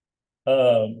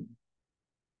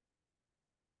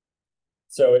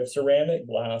 So if ceramic,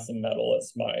 glass, and metal at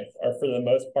Smythe are for the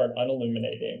most part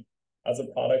unilluminating, as a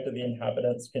product of the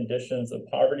inhabitants' conditions of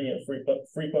poverty and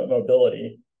frequent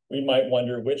mobility, we might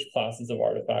wonder which classes of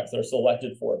artifacts are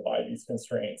selected for by these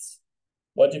constraints.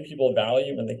 What do people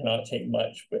value when they cannot take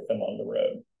much with them on the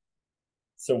road?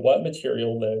 So what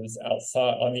material lives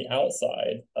outside on the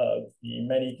outside of the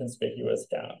many conspicuous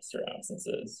gaps or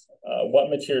absences? What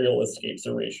material escapes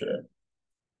erasure?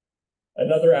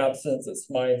 Another absence at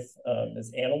Smythe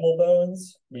is animal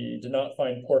bones. We did not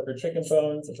find pork or chicken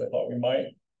bones, as I thought we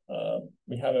might.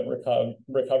 We haven't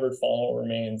recovered faunal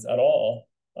remains at all,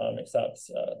 except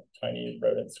tiny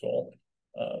rodent skull,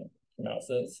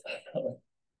 mouses.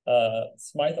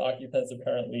 Smythe occupants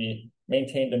apparently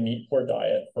maintained a meat-poor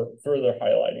diet, for further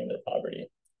highlighting their poverty.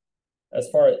 As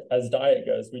far as diet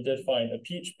goes, we did find a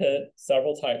peach pit,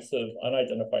 several types of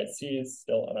unidentified seeds,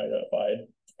 still unidentified,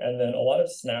 and then a lot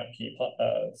of snap pea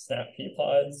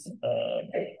pods,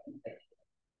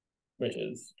 which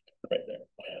is right there.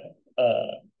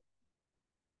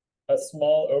 A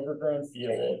small overgrown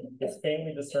field is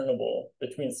faintly discernible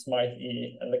between Smythe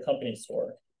E and the company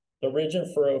store. The ridge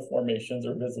and furrow formations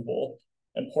are visible,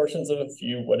 and portions of a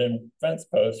few wooden fence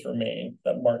posts remain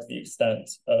that mark the extent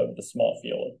of the small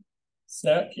field.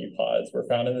 Snap pea pods were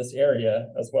found in this area,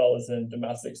 as well as in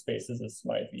domestic spaces of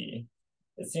Smythe E.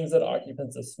 It seems that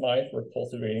occupants of Smythe were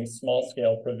cultivating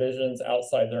small-scale provisions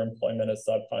outside their employment as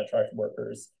subcontract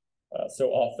workers, so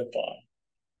off the clock.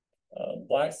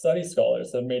 Black study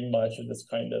scholars have made much of this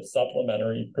kind of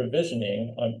supplementary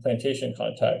provisioning on plantation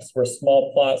contexts where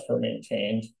small plots were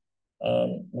maintained,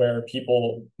 where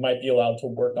people might be allowed to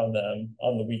work on them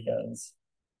on the weekends.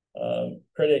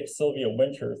 Critic Sylvia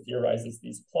Winter theorizes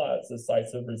these plots as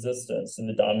sites of resistance to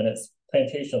the dominant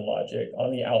plantation logic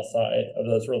on the outside of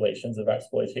those relations of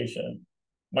exploitation.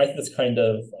 Might this kind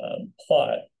of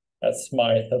plot that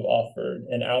Smythe have offered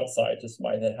an outside to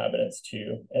Smythe inhabitants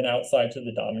too, an outside to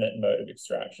the dominant mode of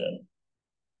extraction.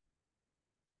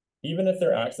 Even if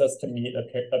their access to meat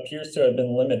appears to have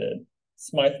been limited,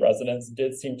 Smythe residents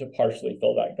did seem to partially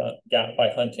fill that gap by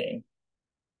hunting.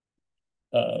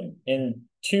 In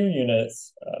 2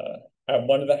 units at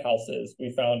one of the houses,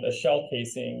 we found a shell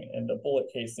casing and a bullet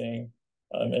casing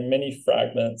and many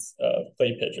fragments of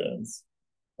clay pigeons,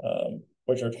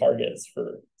 which are targets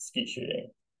for skeet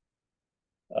shooting.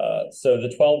 So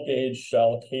the 12-gauge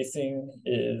shell casing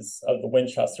is of the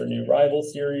Winchester New Rival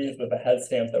series with a head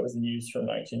stamp that was in use from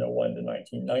 1901 to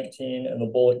 1919, and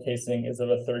the bullet casing is of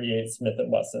a .38 Smith &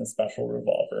 Wesson special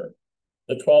revolver.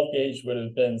 The 12-gauge would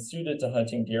have been suited to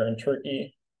hunting deer in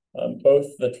Turkey.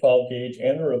 Both the 12-gauge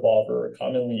and the revolver are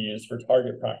commonly used for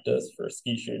target practice for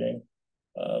skeet shooting.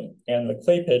 And the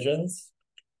clay pigeons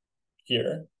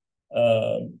here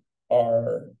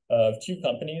are of 2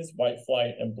 companies, White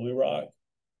Flight and Blue Rock.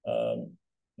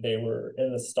 They were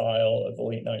in the style of the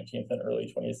late 19th and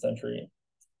early 20th century.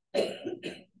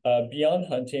 Beyond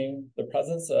hunting, the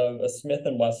presence of a Smith &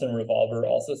 Wesson revolver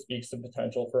also speaks to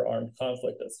potential for armed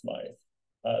conflict at Smythe.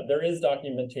 There is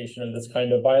documentation of this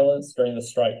kind of violence during the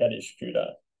strike at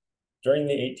Ishkuda. During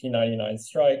the 1899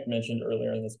 strike mentioned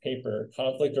earlier in this paper,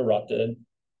 conflict erupted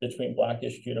between Black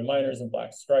Ishkuda miners and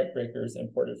Black strikebreakers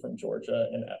imported from Georgia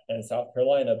and South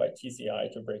Carolina by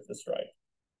TCI to break the strike.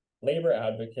 Labor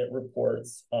Advocate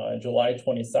reports on July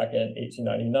 22nd,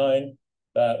 1899,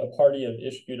 that a party of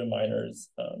Ishkuda miners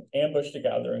ambushed a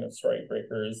gathering of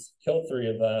strikebreakers, killed 3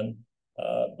 of them,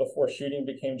 before shooting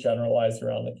became generalized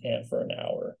around the camp for an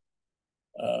hour.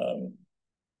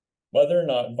 Whether or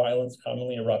not violence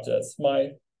commonly erupted at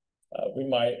Smythe, we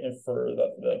might infer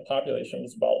that the population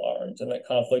was well armed and that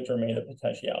conflict remained a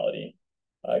potentiality,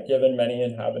 given many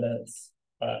inhabitants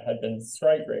had been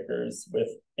strikebreakers with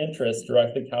interests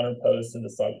directly counterposed to the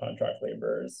subcontract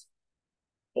laborers.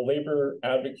 The Labor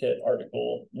Advocate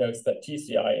article notes that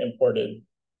TCI imported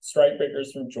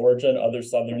strikebreakers from Georgia and other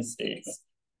southern states.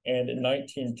 And in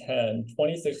 1910,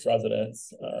 26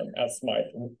 residents at Smythe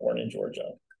were born in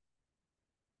Georgia.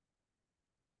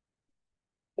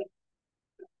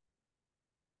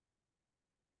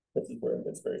 This is where it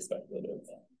gets very speculative.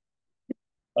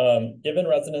 Given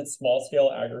residents'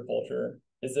 small-scale agriculture,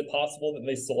 is it possible that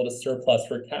they sold a surplus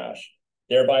for cash,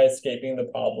 thereby escaping the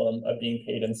problem of being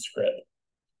paid in scrip?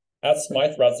 At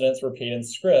Smythe, residents were paid in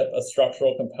scrip, a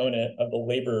structural component of the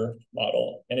labor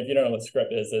model. And if you don't know what scrip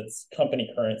is, it's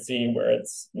company currency where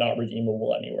it's not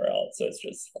redeemable anywhere else. So it's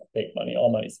just fake money.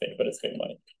 All money's fake, but it's fake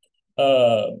money.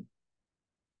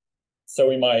 So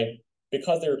we might,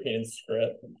 because they were paid in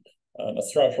scrip, a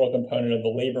structural component of the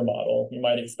labor model, we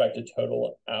might expect a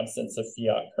total absence of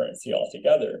fiat currency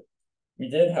altogether. We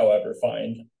did, however,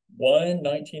 find one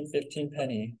 1915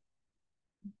 penny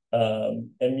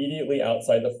immediately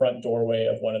outside the front doorway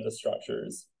of one of the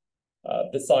structures.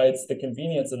 Besides the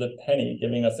convenience of the penny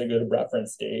giving us a good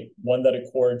reference date, one that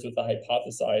accords with the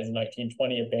hypothesized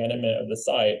 1920 abandonment of the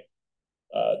site,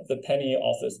 the penny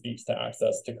also speaks to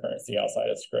access to currency outside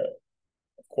of scrip.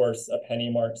 course, a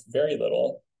penny marks very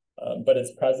little, but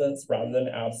its presence rather than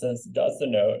absence does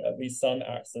denote at least some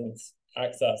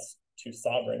access to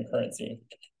sovereign currency.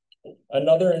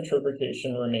 Another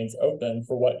interpretation remains open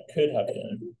for what could have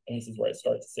been, and this is where I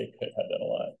start to say could have been a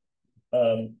lot.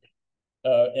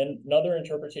 And another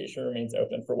interpretation remains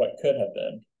open for what could have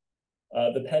been.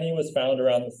 The penny was found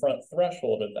around the front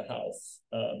threshold of the house.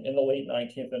 In the late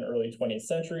 19th and early 20th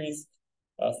centuries,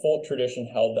 folk tradition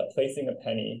held that placing a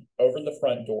penny over the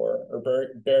front door or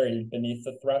buried beneath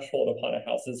the threshold upon a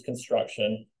house's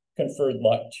construction conferred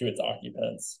luck to its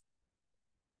occupants.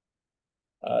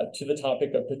 To the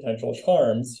topic of potential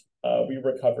charms, we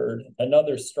recovered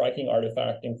another striking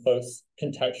artifact in close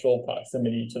contextual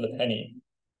proximity to the penny.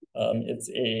 It's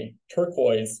a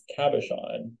turquoise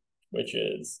cabochon, which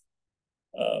is,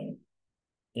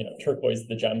 turquoise,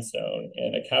 the gemstone,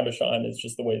 and a cabochon is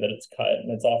just the way that it's cut,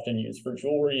 and it's often used for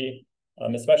jewelry.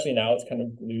 Especially now, it's kind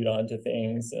of glued onto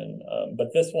things, and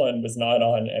but this one was not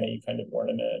on any kind of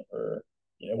ornament, or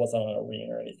it wasn't on a ring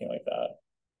or anything like that.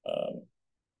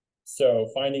 So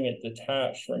finding it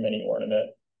detached from any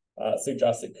ornament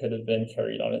suggests it could have been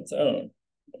carried on its own,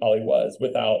 probably was,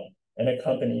 without an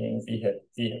accompanying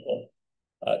vehicle.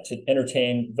 To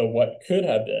entertain the what could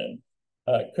have been,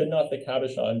 could not the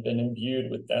cabochon been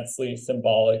imbued with densely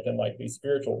symbolic and likely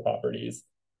spiritual properties,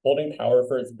 holding power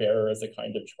for its bearer as a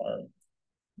kind of charm?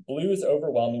 Blue is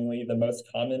overwhelmingly the most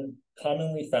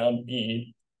commonly found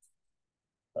bead.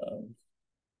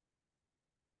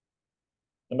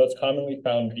 The most commonly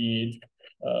found bead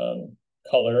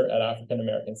color at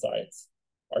African-American sites,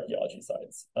 archaeology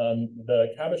sites.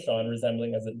 The cabochon,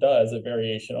 resembling as it does a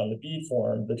variation on the bead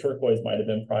form, the turquoise might have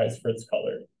been prized for its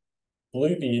color.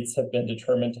 Blue beads have been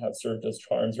determined to have served as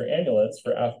charms or amulets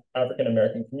for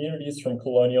African-American communities from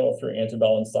colonial through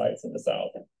antebellum sites in the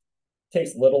South. It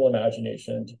takes little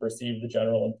imagination to perceive the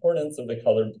general importance of the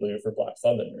color blue for Black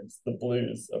Southerners, the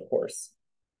blues, of course.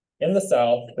 In the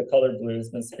South, the color blue has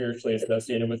been spiritually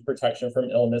associated with protection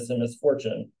from illness and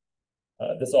misfortune.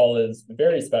 This all is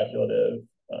very speculative,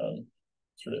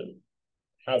 sort of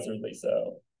hazardly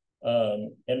so,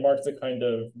 and marks a kind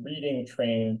of reading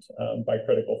trained by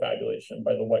critical fabulation,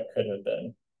 by the what could have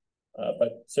been.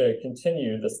 But to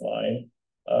continue this line,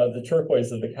 the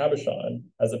turquoise of the cabochon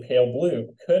as a pale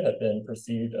blue could have been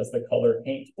perceived as the color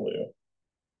paint blue.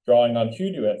 Drawing on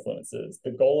hoodoo influences, the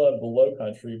Gola of the Low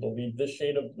Country believed this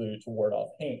shade of blue to ward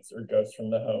off paints or ghosts from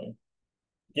the home.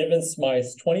 Given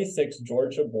Smythe's 26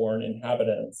 Georgia-born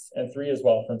inhabitants and 3 as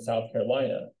well from South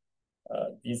Carolina,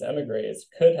 these emigres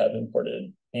could have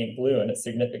imported paint blue and its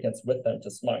significance with them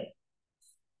to Smythe,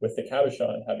 with the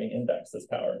cabochon having indexed this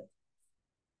power.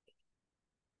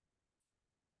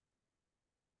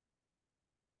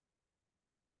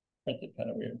 Printed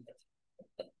kind of weird.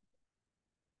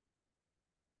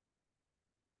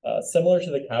 Similar to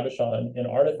the cabochon in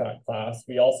artifact class,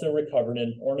 we also recovered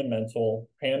an ornamental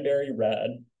cranberry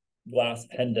red glass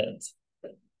pendant.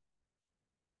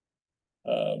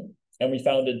 And we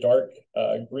found a dark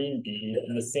green bead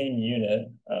in the same unit,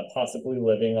 possibly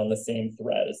living on the same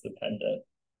thread as the pendant,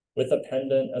 with a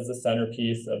pendant as the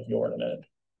centerpiece of the ornament.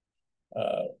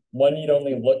 One need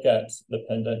only look at the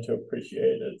pendant to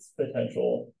appreciate its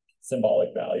potential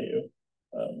symbolic value,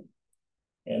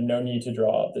 and no need to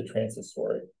draw up the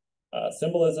transhistoric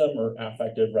symbolism or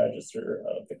affective register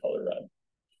of the color red.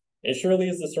 It surely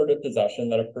is the sort of possession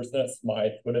that a person at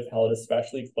Smythe would have held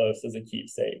especially close as a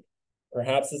keepsake,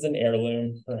 perhaps as an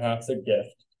heirloom, perhaps a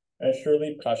gift, and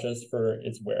surely precious for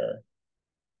its wearer.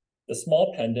 The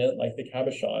small pendant, like the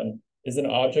cabochon, is an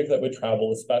object that would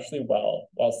travel especially well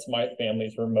while Smythe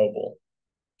families were mobile.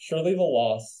 Surely the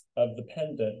loss of the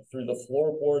pendant through the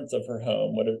floorboards of her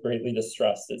home would have greatly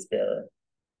distressed its bearer.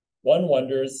 One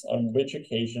wonders on which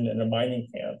occasion in a mining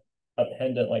camp a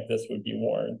pendant like this would be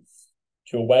worn.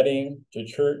 To a wedding, to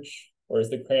church, or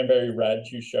is the cranberry red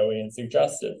too showy and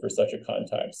suggestive for such a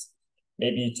context?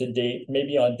 Maybe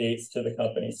on dates to the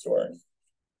company store.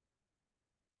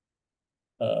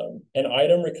 An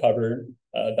item recovered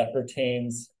that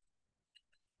pertains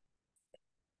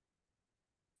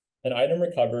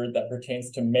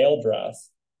to male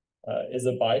dress is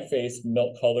a bifaced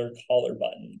milk-colored collar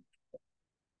button,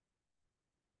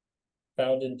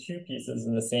 found in 2 pieces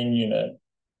in the same unit.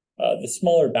 The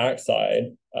smaller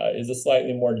backside is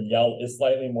slightly more yellow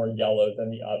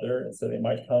than the other, and so they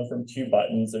might come from 2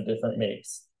 buttons of different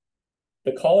makes.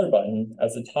 The collar button,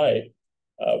 as a type,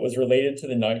 was related to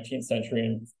the 19th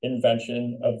century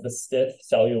invention of the stiff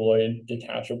celluloid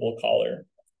detachable collar.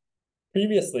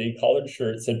 Previously, collared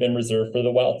shirts had been reserved for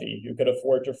the wealthy who could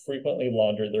afford to frequently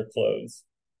launder their clothes.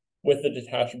 With the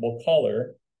detachable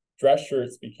collar, dress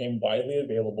shirts became widely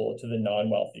available to the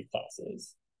non-wealthy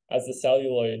classes, as the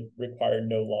celluloid required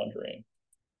no laundering.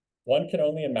 One can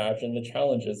only imagine the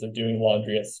challenges of doing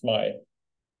laundry at Smythe,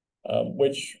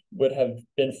 which would have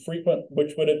been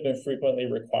frequently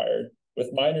required,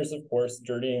 with miners, of course,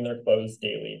 dirtying their clothes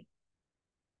daily.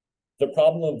 The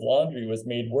problem of laundry was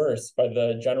made worse by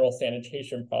the general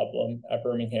sanitation problem at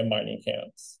Birmingham mining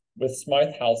camps, with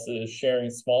Smythe houses sharing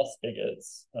small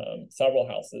spigots. Several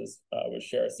houses would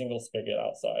share a single spigot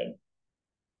outside.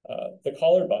 The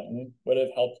collar button would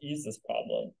have helped ease this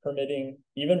problem, permitting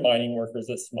even mining workers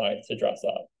at Smythe to dress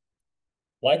up.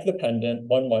 Like the pendant,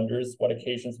 one wonders what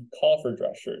occasions would call for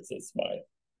dress shirts at Smythe.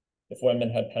 If women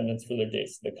had pendants for their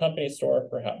dates to the company store,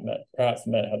 perhaps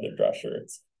men had their dress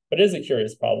shirts. But it is a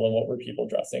curious problem. What were people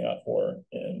dressing up for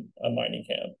in a mining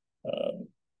camp?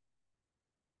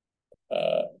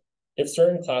 If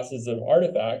certain classes of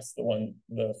artifacts,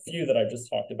 the few that I just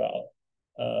talked about,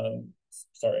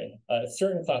 if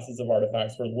certain classes of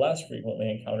artifacts were less frequently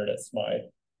encountered at Smythe,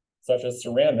 such as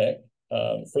ceramic,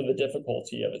 for the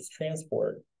difficulty of its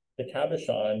transport, the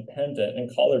cabochon, pendant,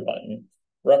 and collar button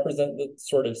represent the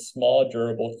sort of small,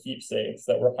 durable keepsakes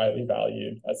that were highly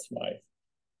valued at Smythe.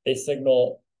 They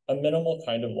signal a minimal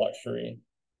kind of luxury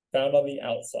found on the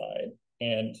outside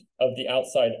and on the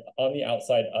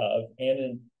outside of,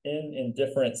 and in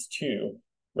indifference to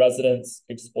residents'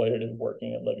 exploitative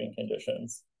working and living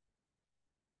conditions.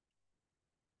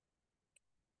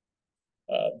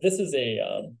 This is a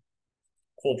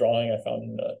cool drawing I found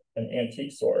in an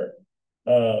antique store,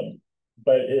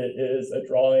 but it is a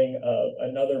drawing of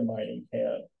another mining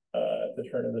camp at the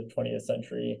turn of the 20th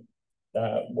century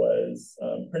that was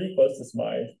pretty close to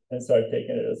Smythe. And so I've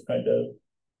taken it as kind of,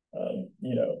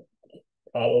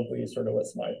 probably sort of what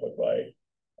Smythe looked like.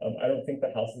 I don't think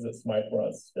the houses at Smythe were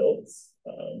on stilts.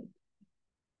 But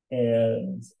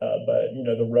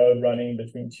the road running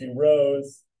between two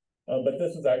rows. But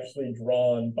this was actually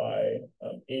drawn by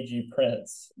A.G.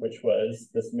 Prince, which was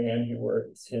this man who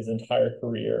worked his entire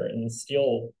career in the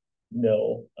steel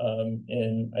mill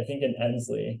I think in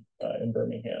Ensley in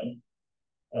Birmingham.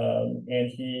 And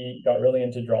he got really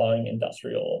into drawing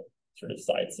industrial sort of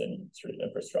sites and sort of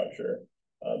infrastructure.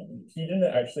 He didn't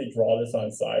actually draw this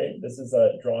on site. This is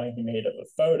a drawing he made of a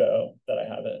photo that I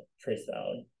haven't traced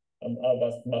down of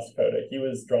Muscoda. He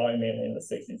was drawing mainly in the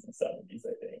 60s and 70s,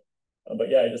 I think. But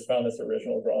yeah, I just found this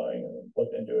original drawing and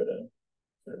looked into it and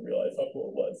sort of realized how cool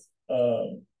it was.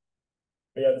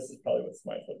 But yeah, this is probably what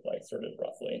Smythe looked like, sort of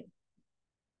roughly.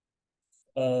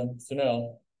 So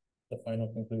now, the final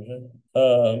conclusion.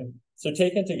 So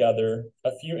taken together,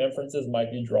 a few inferences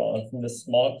might be drawn from this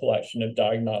small collection of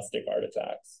diagnostic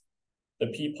artifacts. The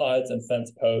pea pods and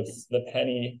fence posts, the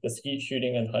penny, the skeet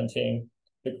shooting and hunting,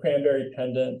 the cranberry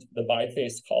pendant, the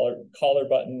bi-faced collar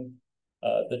button,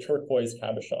 the turquoise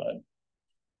cabochon.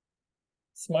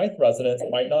 Smythe residents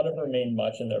might not have remained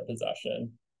much in their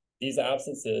possession. These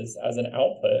absences as an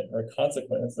output or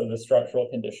consequence of the structural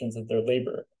conditions of their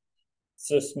labor.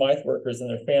 So Smythe workers and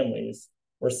their families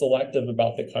were selective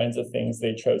about the kinds of things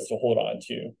they chose to hold on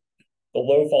to. The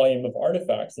low volume of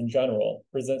artifacts in general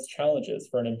presents challenges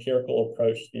for an empirical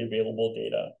approach to the available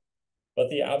data. But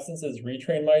the absences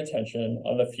retrain my attention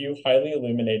on the few highly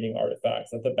illuminating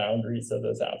artifacts at the boundaries of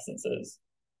those absences.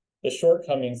 The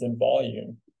shortcomings in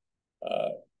volume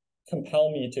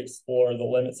compel me to explore the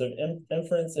limits of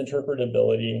inference,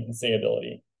 interpretability, and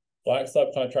sayability. Black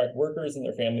subcontract workers and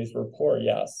their families were poor,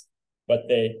 yes, but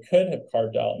they could have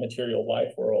carved out material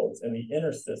life worlds in the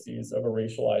interstices of a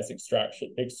racialized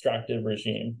extractive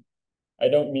regime. I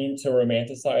don't mean to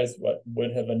romanticize what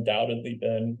would have undoubtedly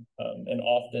been an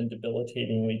often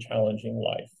debilitatingly challenging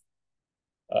life.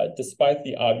 Despite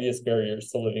the obvious barriers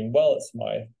to living well at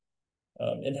Smythe,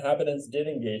 inhabitants did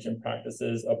engage in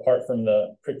practices apart from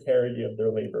the precarity of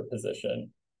their labor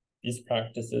position. These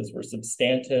practices were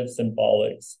substantive,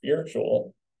 symbolic,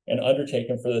 spiritual, and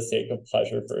undertaken for the sake of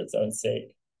pleasure for its own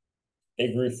sake.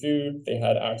 They grew food, they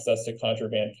had access to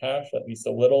contraband cash, at least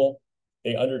a little.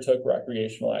 They undertook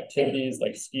recreational activities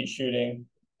like skeet shooting.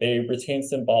 They retained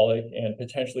symbolic and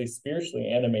potentially spiritually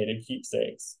animated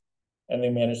keepsakes, and they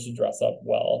managed to dress up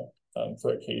well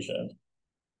for occasion.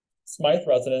 Smythe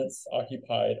residents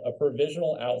occupied a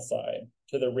provisional outside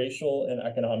to the racial and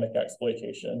economic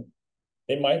exploitation.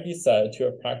 They might be said to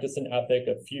have practiced an ethic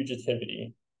of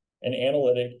fugitivity, an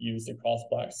analytic used across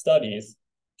Black studies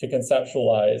to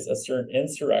conceptualize a certain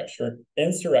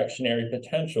insurrectionary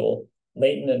potential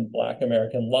latent in Black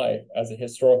American life as a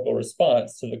historical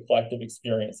response to the collective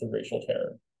experience of racial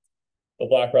terror. The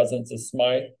Black residents of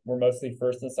Smythe were mostly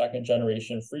first and second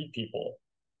generation freed people.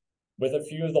 with a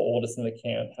few of the oldest in the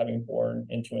camp having been born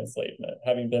into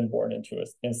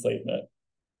enslavement.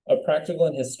 A practical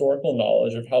and historical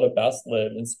knowledge of how to best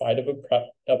live in spite of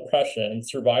oppression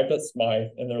survived at Smythe,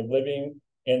 and they're living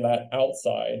in that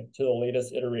outside to the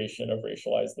latest iteration of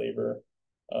racialized labor,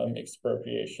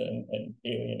 expropriation, and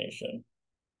alienation.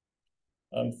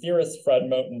 Theorist Fred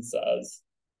Moten says,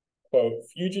 quote,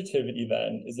 fugitivity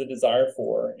then is a desire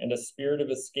for and a spirit of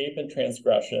escape and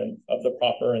transgression of the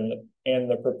proper and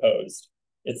the proposed.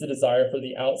 It's a desire for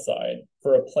the outside,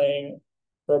 for a playing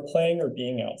or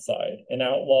being outside, an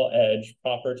outlaw edge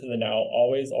proper to the now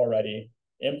always already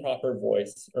improper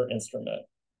voice or instrument.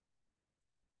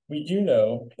 We do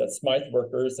know that Smythe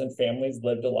workers and families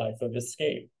lived a life of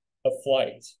escape, of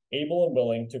flight, able and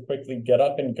willing to quickly get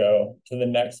up and go to the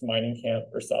next mining camp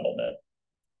or settlement.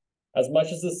 As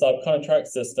much as the subcontract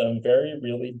system very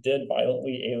really did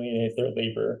violently alienate their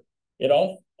labor, it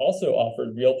also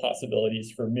offered real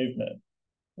possibilities for movement,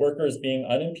 workers being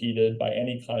unimpeded by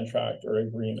any contract or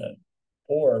agreement,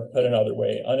 or put another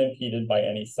way, unimpeded by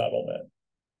any settlement.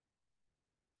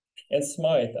 And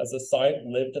Smythe as a site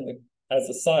lived in the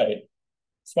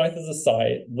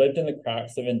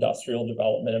cracks of industrial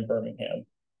development in Birmingham,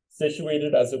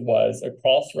 situated as it was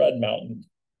across Red Mountain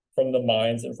from the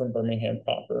mines and from Birmingham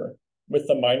proper, with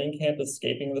the mining camp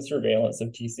escaping the surveillance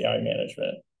of TCI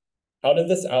management. How did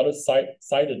this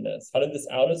out-of-sightedness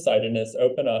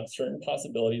open up certain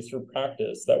possibilities for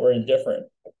practice that were indifferent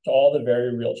to all the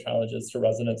very real challenges to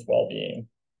residents' well-being?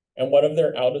 And what of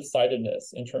their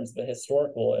out-of-sightedness in terms of the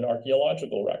historical and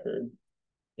archaeological record?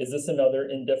 Is this another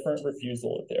indifferent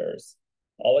refusal of theirs?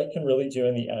 All it can really do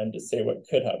in the end is say what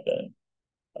could have been.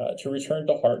 To return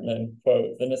to Hartman,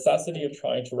 quote, the necessity of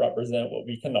trying to represent what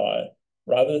we cannot,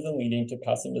 rather than leading to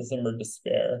pessimism or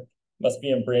despair, must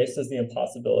be embraced as the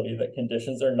impossibility that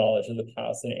conditions our knowledge of the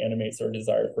past and animates our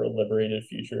desire for a liberated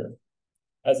future.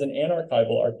 As in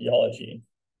anarchival archaeology,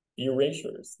 the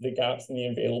erasures, the gaps in the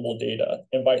available data,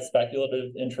 invite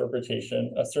speculative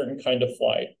interpretation, a certain kind of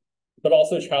flight, but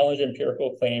also challenge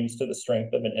empirical claims to the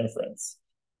strength of an inference.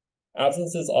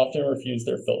 Absences often refuse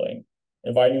their filling,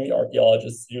 inviting the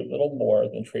archaeologists to do little more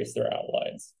than trace their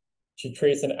outlines. To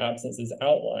trace an absence's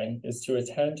outline is to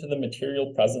attend to the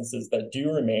material presences that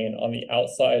do remain on the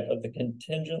outside of the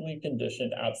contingently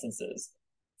conditioned absences,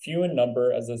 few in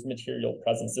number as those material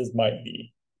presences might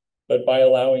be. But by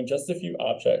allowing just a few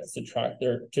objects to track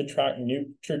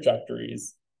new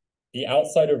trajectories, the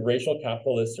outside of racial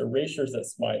capitalist erasures at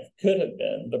Smythe could have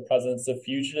been the presence of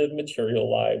fugitive material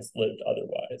lives lived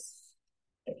otherwise.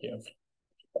 Thank you.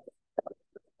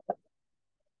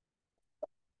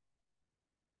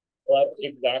 We'll have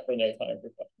exactly no time for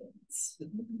questions.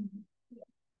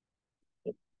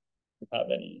 If you have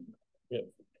any,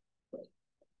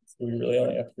 so we really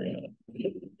only have 3 minutes.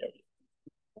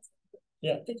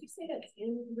 Yeah. Did you say that's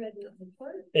in Red Mountain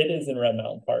Park? It is in Red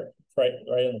Mountain Park. It's right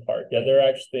in the park. Yeah, there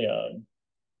actually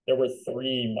there were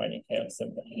 3 mining camps in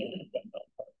Red Mountain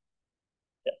Park.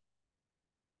 Yeah.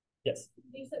 Yes.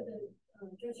 You said the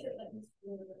dress shirt that was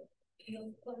for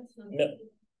middle class,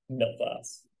 middle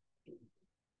class.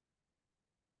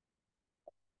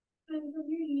 From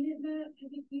your unit map,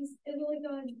 have you really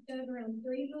gone around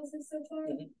 3 houses so far?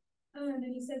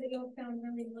 And you said that y'all found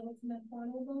really little to no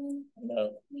carnal bone.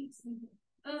 No.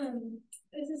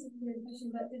 This is a weird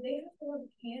question, but did they have a lot of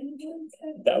canned ones?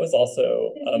 That was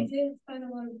also you did find a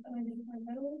lot of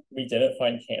metal. We didn't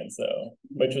find cans though,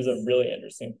 which was a really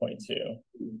interesting point too.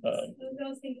 I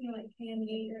was thinking like canned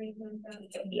meat or anything like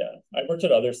that. Yeah, I worked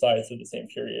at other sites of the same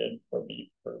period where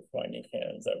we were finding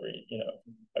cans every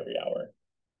hour,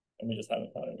 and we just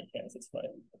haven't found any cans. It's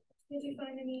fine. Did you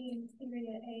find any in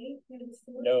area A near the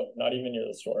store? No, not even near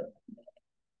the store.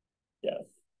 Yeah,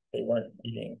 they weren't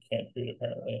eating canned food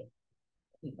apparently.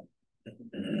 Yeah.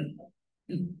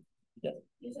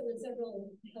 You said that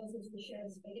several houses we share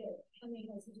spaghetti. How many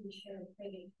houses do we share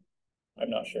spaghetti? I'm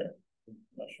not sure.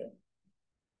 Not sure.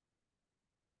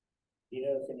 Do you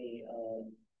know if any,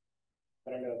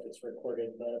 I don't know if it's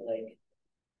recorded, but like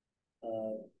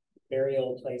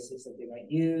burial places that they might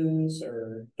use,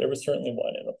 or? There was certainly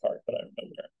one in the park, but I don't know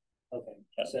where. Okay,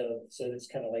 yeah. So it's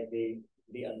kind of like the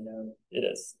unknown. It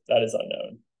is. That is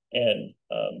unknown. And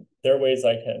there are ways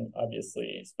I can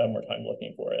obviously spend more time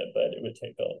looking for it, but it would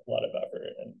take a lot of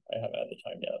effort, and I haven't had the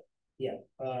time yet. Yeah,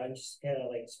 I'm just kind of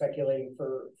like speculating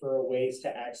for ways to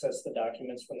access the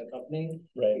documents from the company,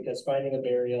 right? Because finding a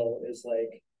burial is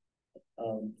like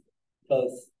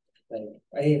both like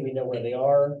A, we know where they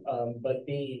are, but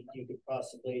B, you could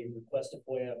possibly request a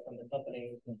FOIA from the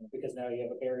company because now you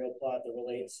have a burial plot that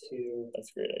relates to. That's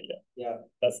a great idea. Yeah,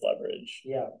 that's leverage.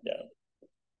 Yeah, yeah.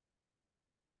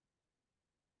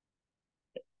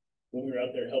 when we were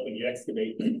out there helping you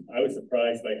excavate, I was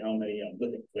surprised by how many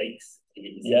lithic flakes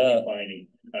you Yeah. were finding.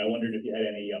 I wondered if you had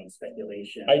any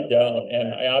speculation. I don't,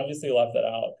 and I obviously left that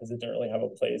out because it didn't really have a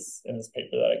place in this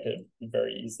paper that I could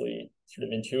very easily sort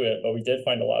of intuit, but we did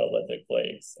find a lot of lithic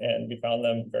flakes, and we found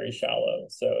them very shallow.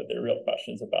 So there are real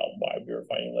questions about why we were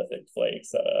finding lithic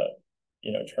flakes at a,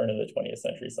 turn of the 20th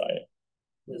century site.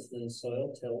 Was the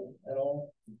soil tilled at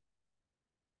all?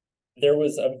 There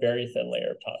was a very thin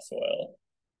layer of topsoil,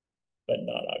 but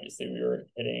not obviously. We were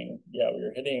hitting, there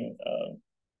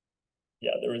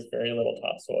was very little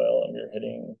topsoil, and we were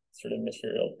hitting sort of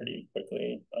material pretty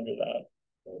quickly under that.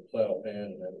 Plow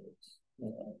pan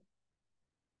and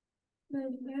I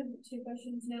have two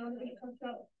questions now that we talked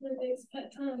about lithics,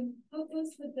 but how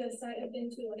close would the site have been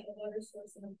to like a water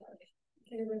source in the park?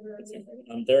 Like a river or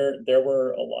something? There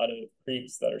were a lot of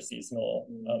creeks that are seasonal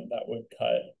that would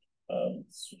cut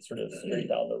sort of straight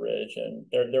down the ridge, and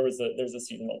there's a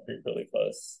seasonal creek really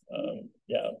close.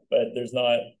 But there's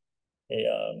not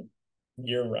a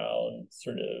year-round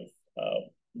sort of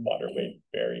waterway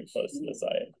very close to the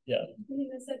site. Yeah. And then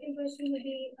the second question would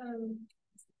be,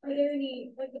 are there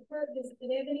any, like the park, do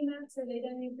they have any maps, or have they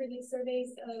done any previous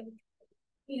surveys of,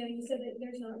 you said that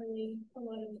there's not really a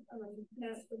lot of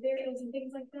maps for burials and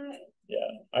things like that?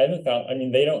 Yeah, I haven't found,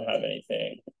 they don't have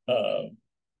anything.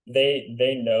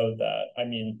 They know that, I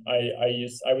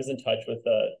was in touch with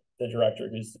the director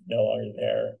who's no longer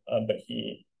there, but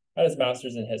he had his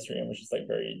master's in history and was just like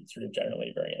very sort of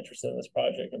generally very interested in this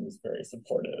project and was very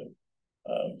supportive.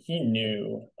 He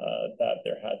knew that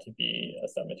there had to be a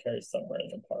cemetery somewhere in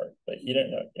the park, but he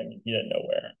didn't know, he didn't know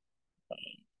where.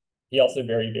 He also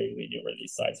very vaguely knew where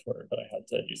these sites were, but I had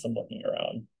to do some looking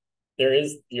around. There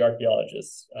is the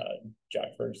archaeologist,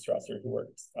 Jack Bergstrasser, who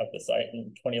worked at the site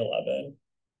in 2011.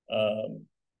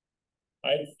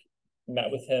 I've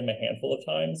met with him a handful of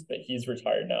times, but he's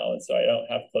retired now, and so I don't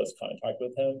have close contact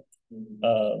with him.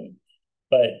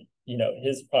 But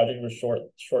his project was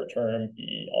short term.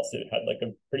 He also had like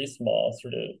a pretty small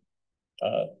sort of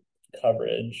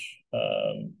coverage.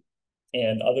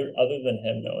 And other than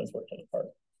him, no one's worked in the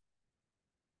park.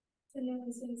 So no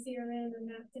one's done CRM or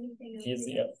mapped anything else?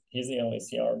 He's the only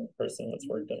CRM person that's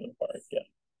worked in the park. Yeah.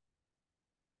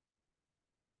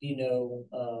 Do you know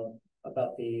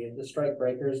about the strike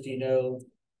breakers? Do you know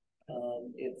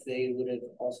if they would have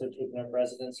also taken up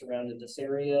residence around in this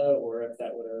area, or if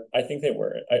that would have? I think they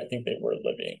were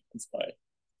living in Spine.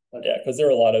 Okay. Yeah, because there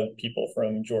are a lot of people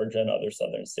from Georgia and other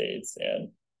southern states, and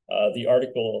the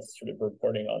article sort of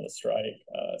reporting on the strike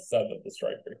said that the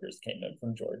strike breakers came in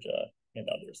from Georgia and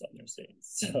other southern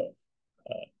states. So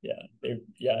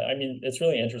it's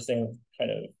really interesting,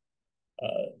 kind of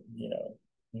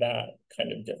that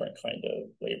kind of different kind of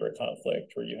labor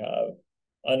conflict where you have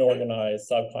unorganized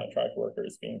subcontract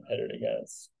workers being pitted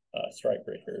against strike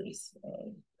breakers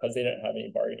because they didn't have any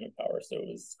bargaining power, so it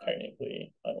was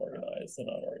technically an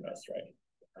unorganized strike.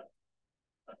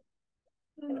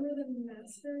 Were the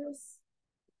masters,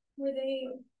 were they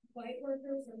white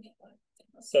workers or black?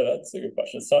 So that's a good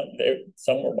question.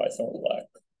 Some were white, some were black.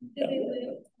 Did they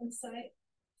live on site?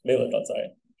 They lived on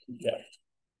site. Yeah.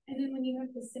 And then when you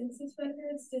have the census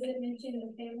records, does it mention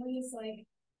the families,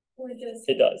 or just?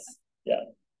 It does. Yeah.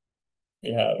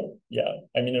 We have,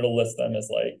 it'll list them as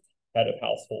like head of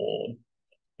household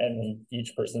and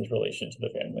each person's relation to the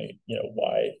family,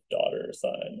 wife, daughter,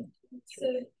 son. So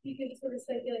you could sort of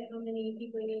speculate how many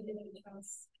people lived in each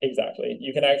house. Exactly.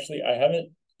 You can actually, I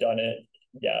haven't done it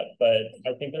yet, but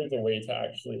I think there's a way to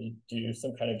actually do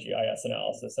some kind of GIS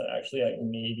analysis and actually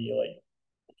maybe it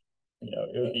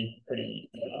would be pretty,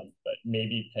 but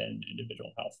maybe pin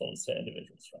individual households to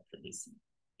individual structures,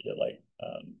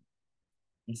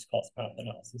 use cost path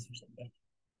analysis or something.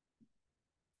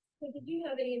 So did you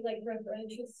have any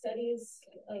referential studies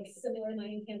of similar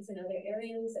mining camps in other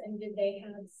areas, and did they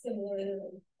have similar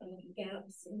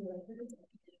gaps in the record?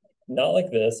 Not like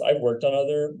this. I've worked on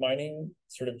other mining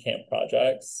sort of camp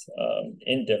projects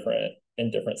in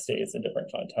different states and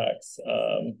different contexts,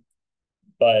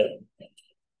 but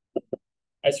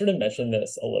I sort of mentioned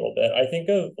this a little bit. I think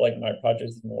of my project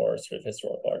as more sort of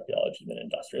historical archaeology than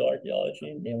industrial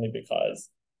archaeology, mainly because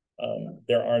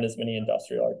there aren't as many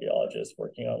industrial archaeologists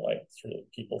working on sort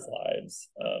of people's lives.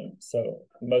 So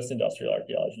most industrial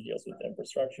archaeology deals with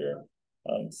infrastructure.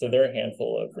 So there are a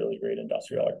handful of really great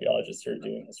industrial archaeologists who are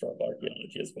doing historical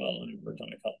archaeology as well. And I've worked on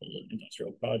a couple of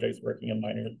industrial projects working in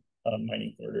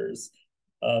mining quarters.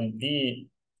 The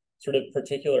sort of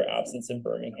particular absence in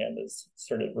Birmingham is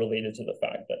sort of related to the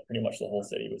fact that pretty much the whole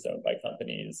city was owned by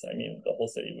companies. The whole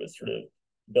city was sort of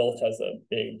built as a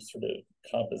big sort of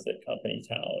composite company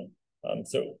town.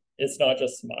 So it's not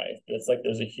just Smythe. It's like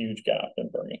there's a huge gap in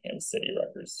Birmingham city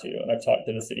records too. And I've talked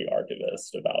to the city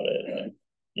archivist about it. And,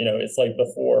 you know, it's like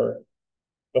before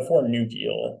New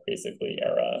Deal basically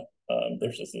era,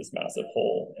 there's just this massive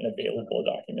hole in available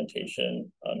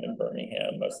documentation in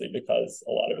Birmingham, mostly because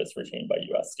a lot of it's retained by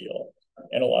US Steel.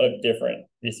 And a lot of different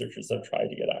researchers have tried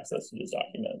to get access to these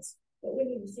documents. But when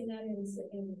you've seen that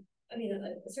I mean,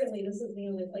 certainly this is the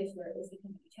only place where it was the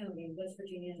company town in West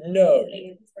Virginia. No.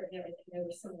 And Pittsburgh and everything, they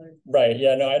were similar. Right.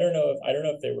 Yeah. No, I don't know if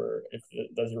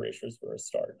those erasures were a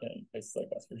start in places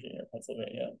like West Virginia or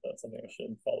Pennsylvania. That's something I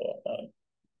should follow up on.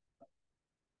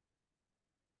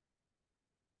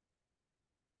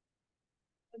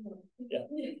 Yeah.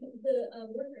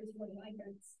 The workers were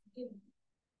migrants. Is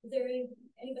there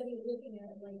anybody looking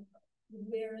at like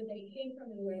where they came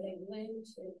from and where they went?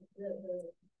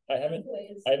 I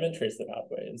haven't traced the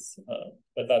pathways,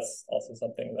 but that's also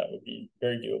something that would be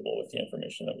very doable with the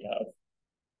information that we have.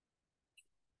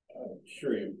 I'm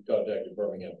sure you contacted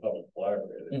Birmingham Public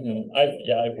Library.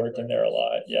 I've worked in there a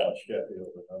lot. Yeah,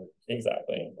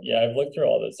 exactly. Yeah, I've looked through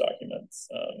all those documents.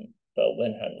 The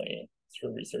Lynn Henley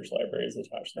sort of research library is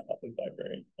attached to the public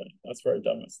library, but that's where I've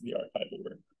done most of the archival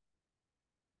work.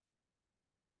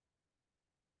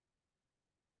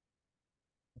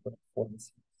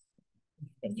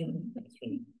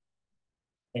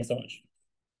 Thanks so much.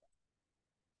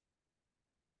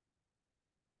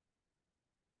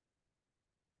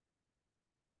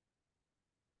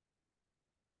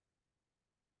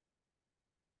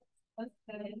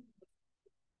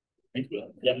 Thank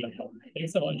you. Yeah,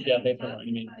 thanks so much. Yeah, thanks for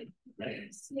reminding me.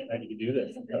 I need to do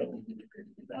this.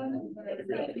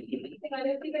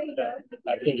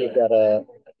 I think you've got a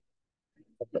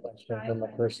question from a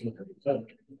person.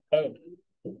 Oh.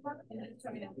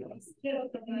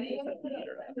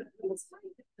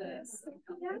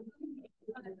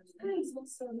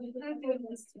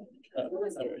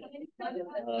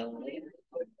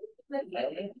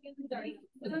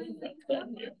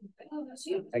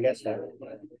 I guess so.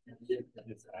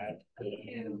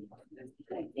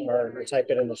 Or type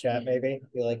it in the chat, maybe.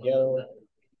 Be like, yo.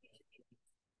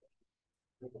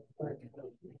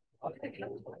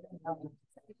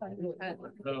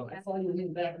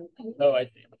 Oh, I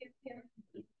see.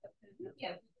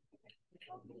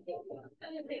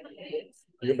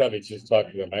 You can probably just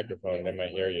talk to the microphone and they might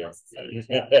hear you. I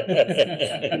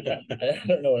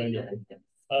don't know what I'm doing.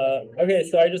 Okay,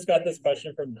 so I just got this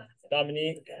question from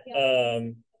Dominique.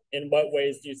 In what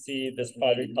ways do you see this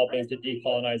project helping to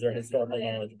decolonize our historical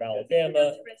knowledge of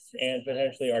Alabama and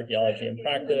potentially archaeology in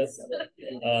practice?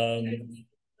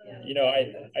 You know,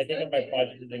 I think of my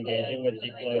project as engaging with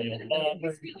decolonial thought.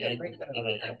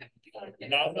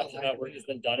 Not much of that work has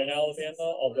been done in Alabama,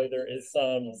 although there is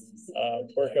some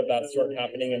work of that sort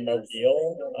happening in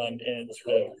Mobile in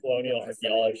sort of colonial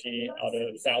archaeology out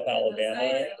of South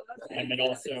Alabama, and then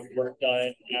also work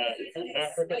done at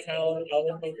Africa Town out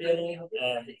in Mobile,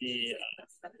 the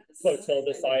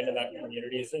Clotilda site in that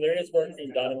community. So there is work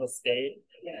being done in the state,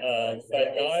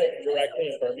 but not directly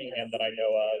in Birmingham that I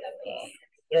know of.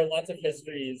 There are lots of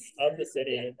histories of the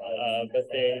city, but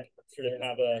they sort of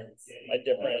have a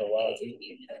different, a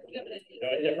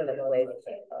different approach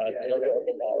to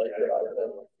local knowledge.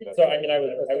 So I mean, I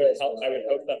would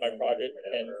hope that my project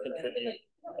can contribute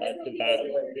to that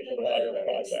broader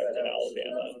project in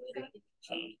Alabama.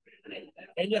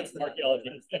 And yes, archaeology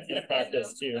is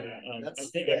practice too. I'm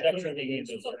definitely thinking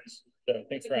this. So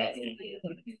thanks for asking.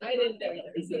 I didn't know.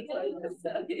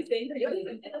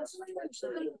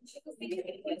 Thank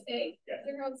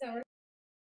you.